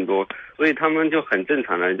就是很多，所以他们就很正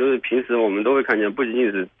常的，就是平时我们都会看见，不仅仅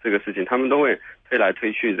是这个事情，他们都会推来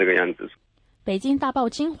推去这个样子。北京大报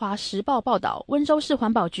金华时报报道，温州市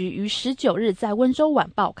环保局于19日在温州晚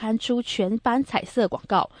报刊出全版彩色广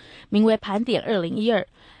告，名为盘点2012。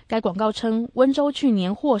该广告称，温州去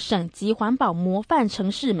年获省级环保模范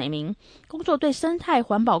城市美名，工作对生态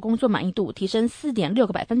环保工作满意度提升4.6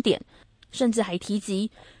个百分点，甚至还提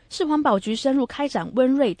及市环保局深入开展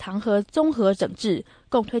温瑞塘河综合整治，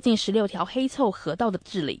共推进16条黑臭河道的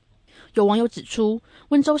治理。有网友指出，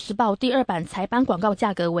温州时报第2版彩版广告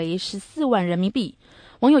价格为14万人民币。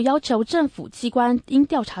网友要求政府机关应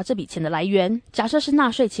调查这笔钱的来源，假设是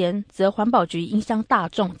纳税钱，则环保局应向大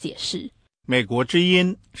众解释。美国之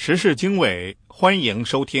音时事经纬，欢迎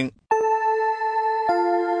收听。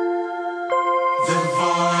 The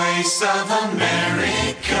Voice of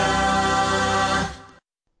America。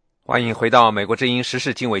 欢迎回到美国之音时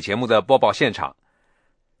事经纬节目的播报现场。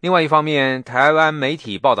另外一方面，台湾媒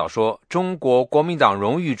体报道说，中国国民党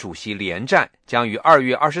荣誉主席连战将于2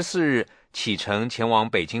月24日启程前往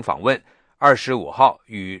北京访问，25号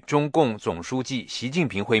与中共总书记习近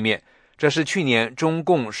平会面。这是去年中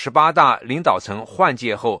共18大领导层换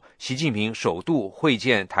届后，习近平首度会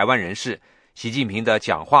见台湾人士。习近平的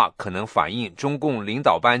讲话可能反映中共领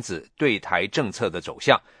导班子对台政策的走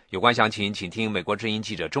向。有关详情，请听美国之音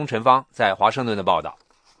记者钟晨芳在华盛顿的报道。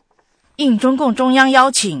应中共中央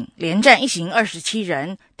邀请，连战一行27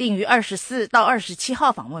人定于24到27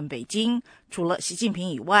号访问北京。除了习近平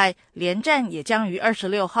以外，连战也将于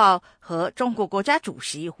26号和中国国家主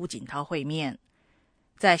席胡锦涛会面。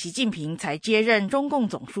在习近平才接任中共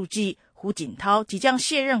总书记，胡锦涛即将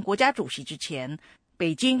卸任国家主席之前，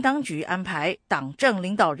北京当局安排党政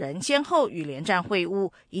领导人先后与连战会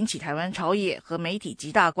晤，引起台湾朝野和媒体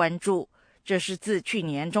极大关注。这是自去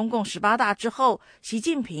年中共18大之后，习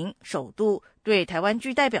近平首度对台湾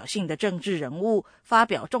具代表性的政治人物发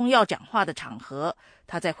表重要讲话的场合。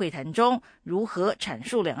他在会谈中如何阐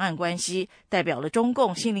述两岸关系，代表了中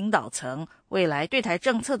共新领导层未来对台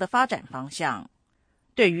政策的发展方向。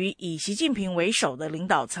对于以习近平为首的领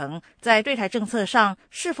导层在对台政策上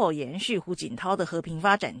是否延续胡锦涛的和平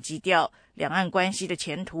发展基调，两岸关系的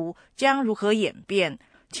前途将如何演变，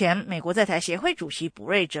前美国在台协会主席卜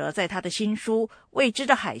瑞哲在他的新书《未知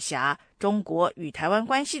的海峡：中国与台湾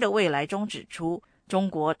关系的未来》中指出，中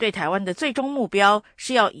国对台湾的最终目标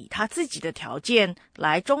是要以他自己的条件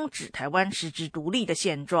来终止台湾实质独立的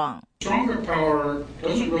现状。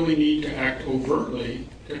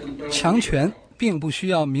强权并不需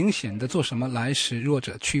要明显的做什么来使弱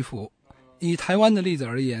者屈服。以台湾的例子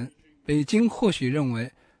而言，北京或许认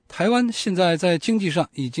为台湾现在在经济上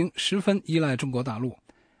已经十分依赖中国大陆，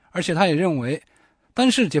而且他也认为，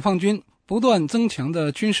单是解放军不断增强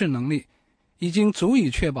的军事能力，已经足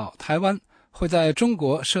以确保台湾会在中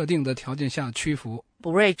国设定的条件下屈服。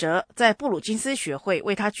卜瑞哲在布鲁金斯学会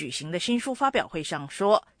为他举行的新书发表会上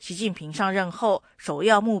说，习近平上任后首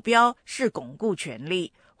要目标是巩固权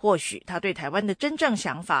力，或许他对台湾的真正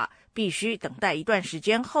想法必须等待一段时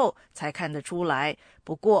间后才看得出来。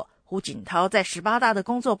不过胡锦涛在18大的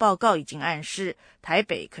工作报告已经暗示，台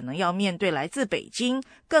北可能要面对来自北京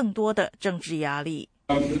更多的政治压力。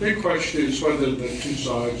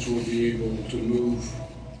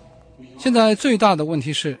现在最大的问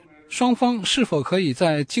题是，双方是否可以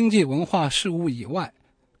在经济文化事务以外，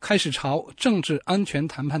开始朝政治安全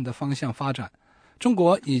谈判的方向发展。中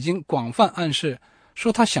国已经广泛暗示说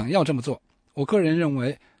他想要这么做。我个人认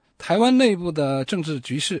为，台湾内部的政治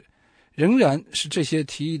局势仍然是这些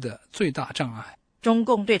提议的最大障碍。中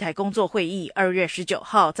共对台工作会议2月19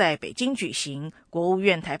号在北京举行，国务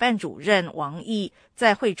院台办主任王毅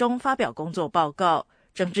在会中发表工作报告。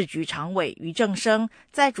政治局常委俞正声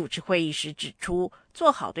在主持会议时指出，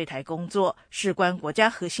做好对台工作事关国家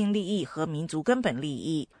核心利益和民族根本利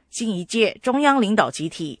益。新一届中央领导集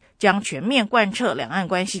体将全面贯彻两岸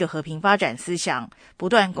关系的和平发展思想，不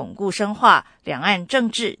断巩固深化两岸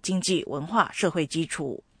政治、经济、文化、社会基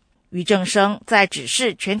础。俞正声在指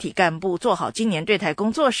示全体干部做好今年对台工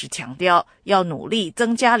作时强调，要努力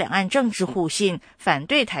增加两岸政治互信，反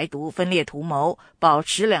对台独分裂图谋，保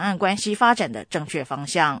持两岸关系发展的正确方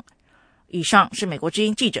向。以上是美国之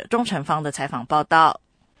音记者钟成芳的采访报道。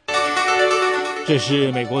这是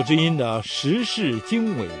美国之音的时事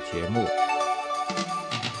经纬节目。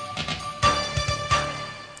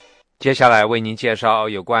接下来为您介绍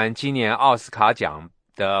有关今年奥斯卡奖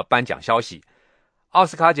的颁奖消息。奥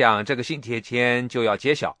斯卡奖这个星期天就要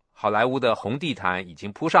揭晓，好莱坞的红地毯已经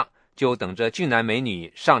铺上，就等着俊男美女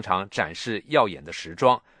上场展示耀眼的时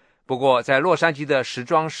装。不过在洛杉矶的时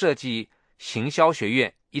装设计行销学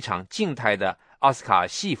院，一场静态的奥斯卡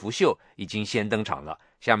戏服秀已经先登场了。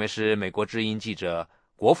下面是美国之音记者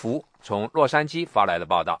国福从洛杉矶发来的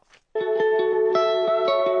报道。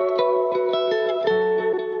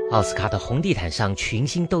奥斯卡的红地毯上群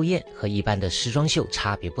星斗艳，和一般的时装秀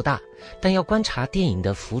差别不大，但要观察电影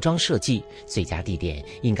的服装设计，最佳地点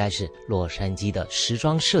应该是洛杉矶的时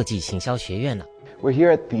装设计行销学院了。We're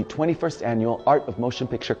here at the 21st Annual Art of Motion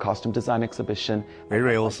Picture Costume Design Exhibition. 维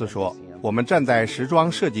瑞欧斯说，我们站在时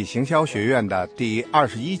装设计行销学院的第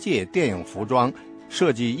21届电影服装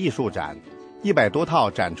设计艺术展，100多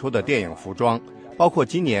套展出的电影服装，包括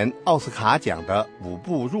今年奥斯卡奖的5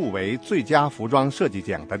部入围最佳服装设计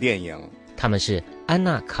奖的电影。他们是安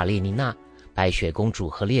娜·卡列尼娜、白雪公主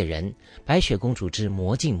和猎人、白雪公主之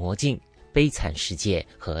魔镜魔镜、悲惨世界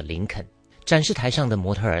和林肯。展示台上的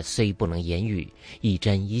模特儿虽不能言语，一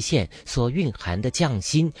针一线所蕴含的匠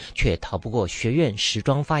心却逃不过学院时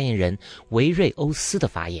装发言人维瑞欧斯的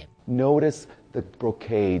发言。 Notice the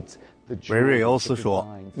brocades. 维瑞欧斯说，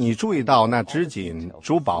你注意到那织锦、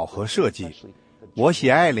珠宝和设计，我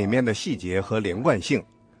喜爱里面的细节和连贯性，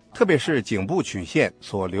特别是颈部曲线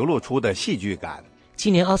所流露出的戏剧感。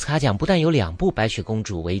今年奥斯卡奖不但有2部白雪公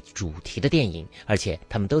主为主题的电影，而且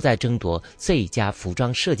他们都在争夺最佳服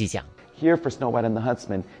装设计奖。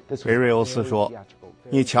维瑞欧斯说，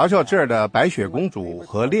你瞧瞧这儿的白雪公主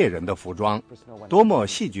和猎人的服装，多么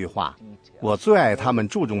戏剧化！我最爱他们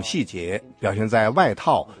注重细节，表现在外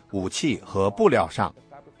套、武器和布料上。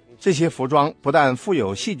这些服装不但富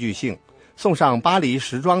有戏剧性，送上巴黎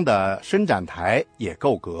时装的伸展台也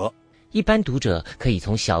够格。一般读者可以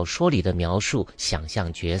从小说里的描述想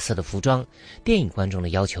象角色的服装，电影观众的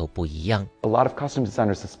要求不一样。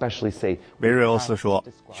维瑞欧斯说，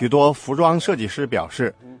许多服装设计师表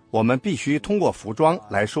示，我们必须通过服装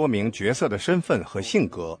来说明角色的身份和性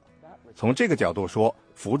格。从这个角度说，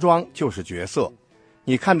服装就是角色。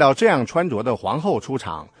你看到这样穿着的皇后出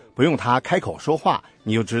场，不用她开口说话，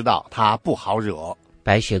你就知道她不好惹。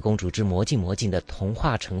白雪公主之魔镜魔镜的童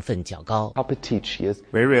话成分较高。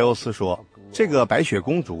维瑞欧斯说，这个白雪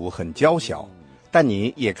公主很娇小，但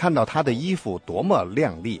你也看到她的衣服多么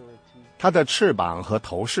亮丽，她的翅膀和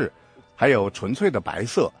头饰还有纯粹的白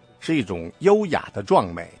色，是一种优雅的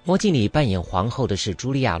壮美。魔镜里扮演皇后的是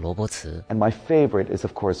茱莉亚·罗伯茨。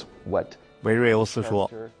维瑞欧斯说，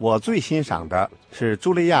我最欣赏的是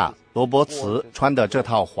茱莉亚·罗伯茨穿的这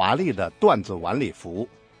套华丽的缎子晚礼服，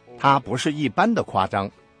它不是一般的夸张，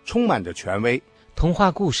充满着权威。童话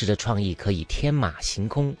故事的创意可以天马行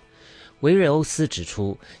空，维瑞欧斯指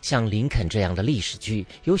出，像林肯这样的历史剧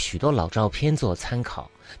有许多老照片做参考，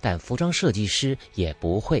但服装设计师也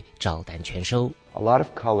不会照单全收。A lot of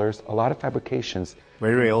colors, a lot of fabrications. 维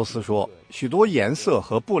瑞欧斯说，许多颜色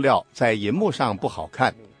和布料在银幕上不好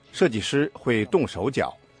看，设计师会动手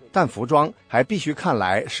脚，但服装还必须看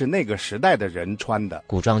来是那个时代的人穿的。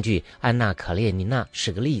古装剧《安娜·卡列尼娜》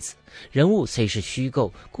是个例子，人物虽是虚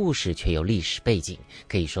构，故事却有历史背景，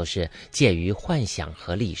可以说是介于幻想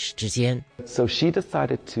和历史之间。So she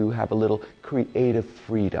decided to have a little creative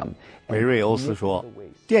freedom. 维瑞欧斯说，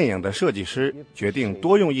电影的设计师决定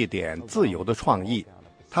多用一点自由的创意，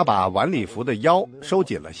他把晚礼服的腰收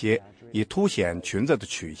紧了些，以凸显裙子的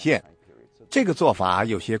曲线。这个做法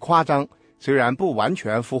有些夸张，虽然不完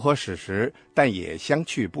全符合史实，但也相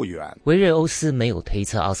去不远。维瑞欧斯没有推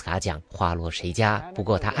测奥斯卡奖花落谁家，不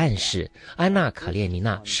过他暗示安娜·卡列尼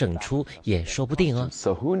娜胜出也说不定哦。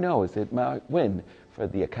So who knows, it might win for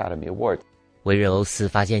the Academy Award. 维瑞欧斯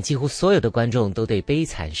发现几乎所有的观众都对悲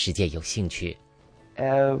惨世界有兴趣。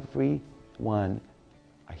Everyone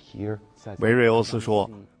I hear says. 维瑞欧斯说，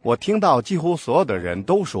我听到几乎所有的人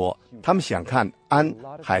都说他们想看安·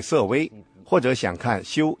海瑟薇，或者想看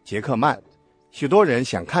休·杰克曼。许多人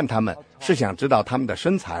想看他们，是想知道他们的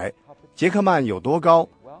身材，杰克曼有多高，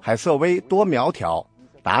海瑟薇多苗条。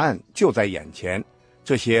答案就在眼前，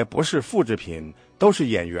这些不是复制品，都是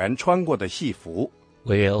演员穿过的戏服。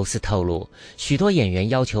维瑞欧斯透露，许多演员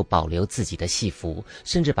要求保留自己的戏服，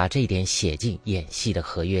甚至把这一点写进演戏的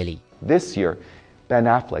合约里。This year, Ben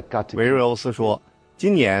Affleck got to. 维瑞欧斯说，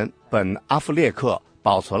今年本·阿弗列克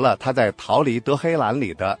保存了他在《逃离德黑兰》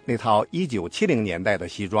里的那套1970年代的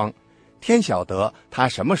西装，天晓得他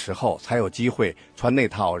什么时候才有机会穿那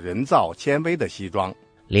套人造纤维的西装。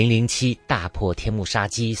007大破天幕杀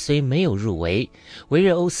机虽没有入围，维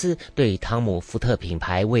瑞欧斯对汤姆福特品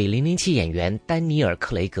牌为007演员丹尼尔·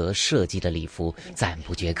克雷格设计的礼服赞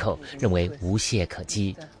不绝口，认为无懈可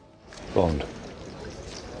击。Bond.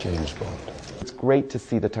 James Bond. It's great to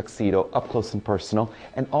see the tuxedo up close and personal,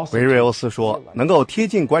 and also. 维瑞欧斯说，能够贴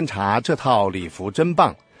近观察这套礼服真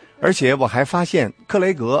棒，而且我还发现克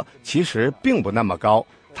雷格其实并不那么高，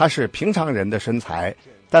他是平常人的身材。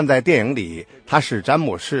但在电影里，他是詹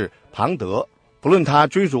姆士·庞德，不论他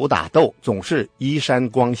追逐打斗，总是衣衫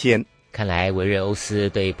光鲜。看来维瑞欧斯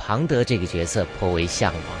对庞德这个角色颇为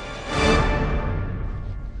向往。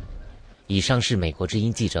以上是美国之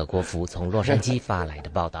音记者国福从洛杉矶发来的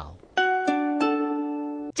报道。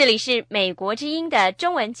这里是美国之音的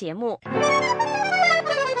中文节目。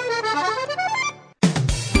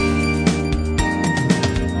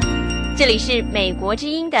这里是美国之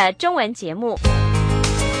音的中文节目。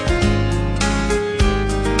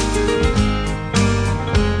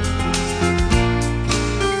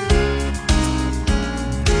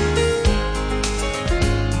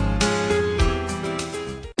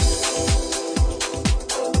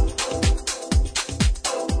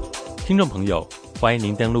听众朋友，欢迎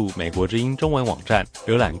您登录美国之音中文网站，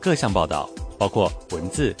浏览各项报道，包括文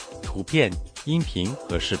字、图片、音频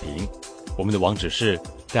和视频。我们的网址是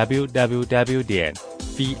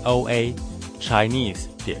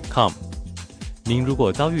www.voachinese.com。您如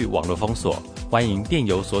果遭遇网络封锁，欢迎电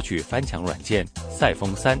邮索取翻墙软件赛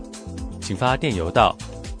风3，请发电邮到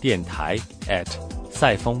电台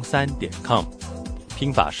赛风3.com，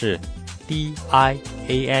 拼法是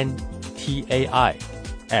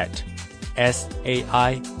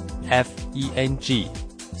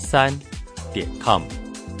diantai@saifeng3.com，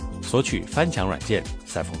 索取翻墙软件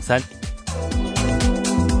赛风3。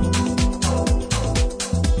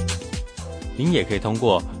您也可以通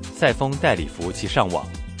过赛风代理服务器上网，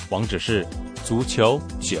网址是足球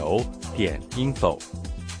9.info，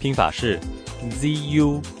 拼法是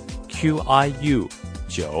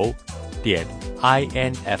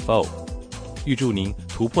zuqiu9.info。 预祝您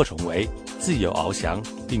突破重围，自由翱翔，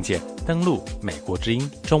并且登录美国之音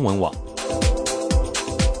中文网。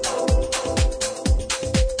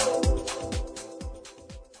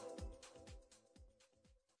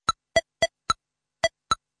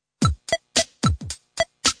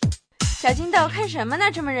小金豆看什么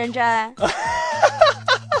呢？这么认真？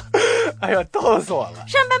哎呀，逗死我了！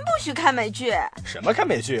上班不许看美剧。什么看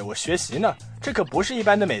美剧？我学习呢。这可不是一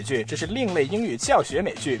般的美剧，这是另类英语教学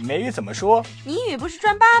美剧。美语怎么说？你英语不是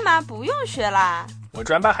专八吗？不用学啦。我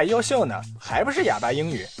专八还优秀呢，还不是哑巴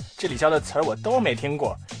英语。这里教的词儿我都没听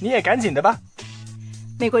过，你也赶紧的吧。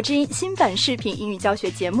美国之音新版视频英语教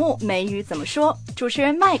学节目《美语怎么说》，主持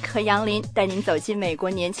人 Mike 和杨林带您走进美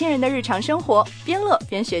国年轻人的日常生活，边乐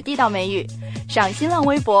边学地道美语。上新浪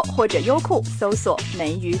微博或者优酷搜索“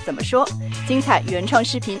美语怎么说”，精彩原创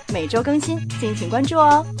视频每周更新，敬请关注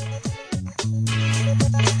哦。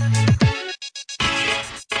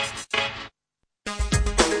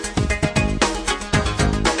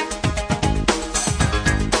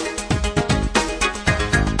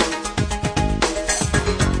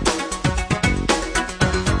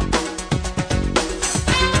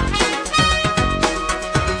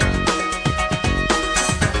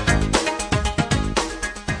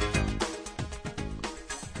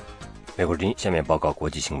美国之音下面报告国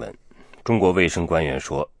际新闻。中国卫生官员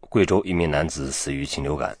说，贵州一名男子死于禽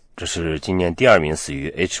流感，这是今年第2名死于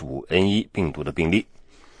H5N1 病毒的病例。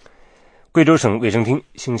贵州省卫生厅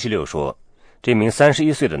星期六说，这名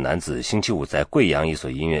31岁的男子星期五在贵阳一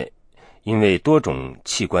所医院因为多种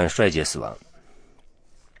器官衰竭死亡。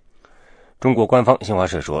中国官方新华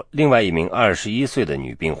社说，另外一名21岁的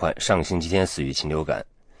女病患上星期天死于禽流感。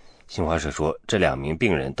新华社说，这2名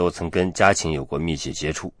病人都曾跟家禽有过密切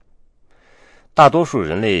接触。大多数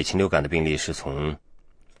人类禽流感的病例是从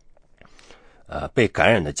被感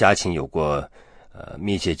染的家禽有过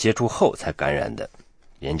密切接触后才感染的。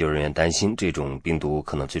研究人员担心，这种病毒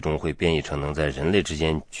可能最终会变异成能在人类之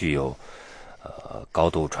间具有高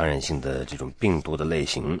度传染性的这种病毒的类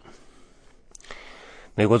型。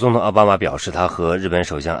美国总统奥巴马表示，他和日本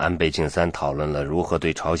首相安倍晋三讨论了如何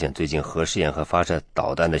对朝鲜最近核试验和发射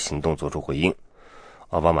导弹的行动作出回应。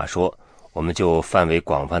奥巴马说，我们就范围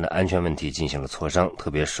广泛的安全问题进行了磋商，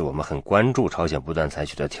特别是我们很关注朝鲜不断采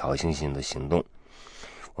取的挑衅性的行动。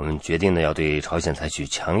我们决定呢要对朝鲜采取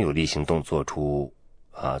强有力行动作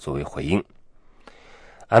为回应。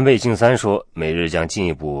安倍晋三说，美日将进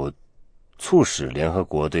一步促使联合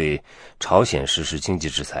国对朝鲜实施经济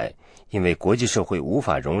制裁，因为国际社会无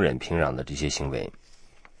法容忍平壤的这些行为。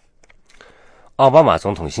奥巴马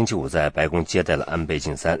总统星期五在白宫接待了安倍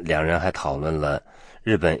晋三，两人还讨论了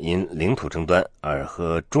日本因领土争端而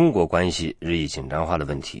和中国关系日益紧张化的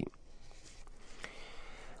问题。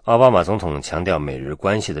奥巴马总统强调美日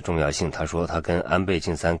关系的重要性，他说他跟安倍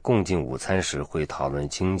晋三共进午餐时会讨论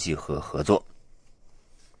经济和合作。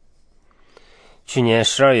去年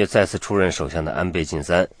12月再次出任首相的安倍晋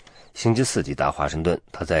三星期四抵达华盛顿，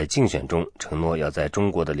他在竞选中承诺要在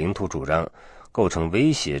中国的领土主张构成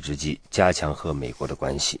威胁之际加强和美国的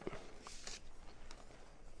关系。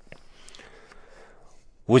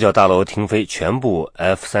五角大楼停飞全部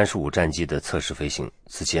F-35 战机的测试飞行。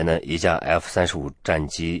此前呢，一架 F-35 战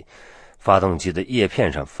机发动机的叶片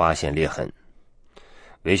上发现裂痕，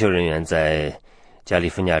维修人员在加利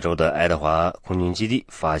福尼亚州的爱德华空军基地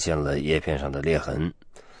发现了叶片上的裂痕。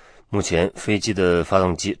目前飞机的发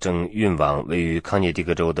动机正运往位于康涅狄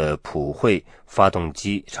格州的普惠发动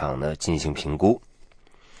机厂呢进行评估。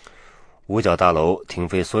五角大楼停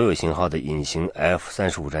飞所有型号的隐形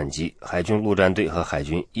F-35 战机，海军陆战队和海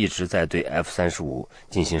军一直在对 F-35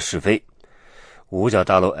 进行试飞。五角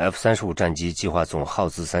大楼 F-35 战机计划总耗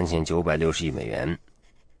资3960亿美元。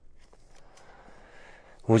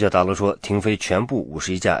五角大楼说，停飞全部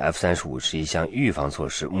51架 F-35 是一项预防措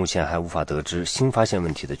施，目前还无法得知新发现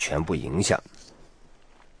问题的全部影响。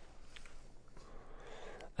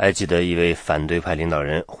埃及的一位反对派领导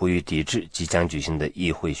人呼吁抵制即将举行的议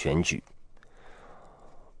会选举。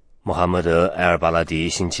穆罕默德·埃尔巴拉迪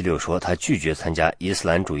星期六说，他拒绝参加伊斯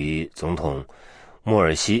兰主义总统穆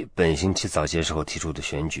尔西本星期早些时候提出的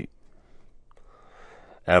选举。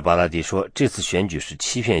埃尔巴拉迪说，这次选举是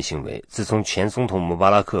欺骗行为，自从前总统穆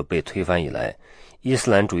巴拉克被推翻以来，伊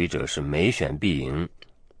斯兰主义者是每选必赢。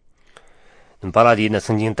巴拉迪呢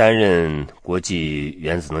曾经担任国际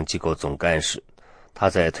原子能机构总干事，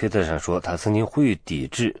他在推特上说，他曾经呼吁抵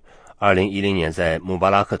制2010年在穆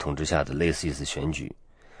巴拉克统治下的类似一次选举。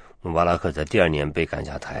穆巴拉克在第2年被赶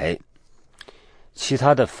下台。其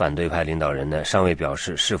他的反对派领导人呢尚未表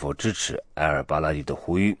示是否支持埃尔巴拉迪的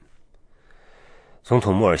呼吁。总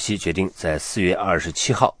统穆尔西决定在4月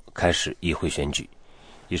27号开始议会选举。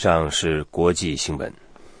以上是国际新闻。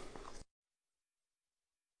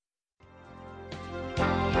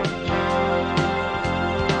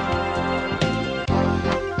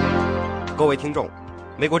各位听众，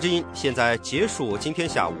美国之音现在结束今天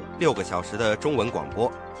下午6个小时的中文广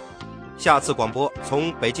播，下次广播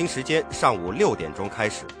从北京时间上午6点钟开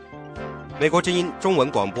始。美国之音中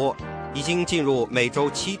文广播已经进入每周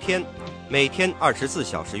7天，每天24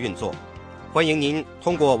小时运作。欢迎您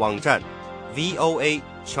通过网站 voachinese.com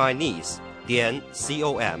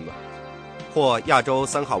或亚洲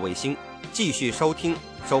3号卫星继续收听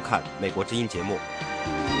收看美国之音节目。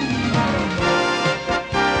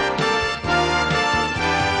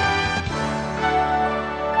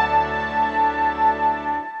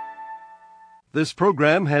This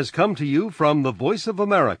program has come to you from the Voice of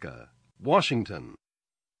America, Washington.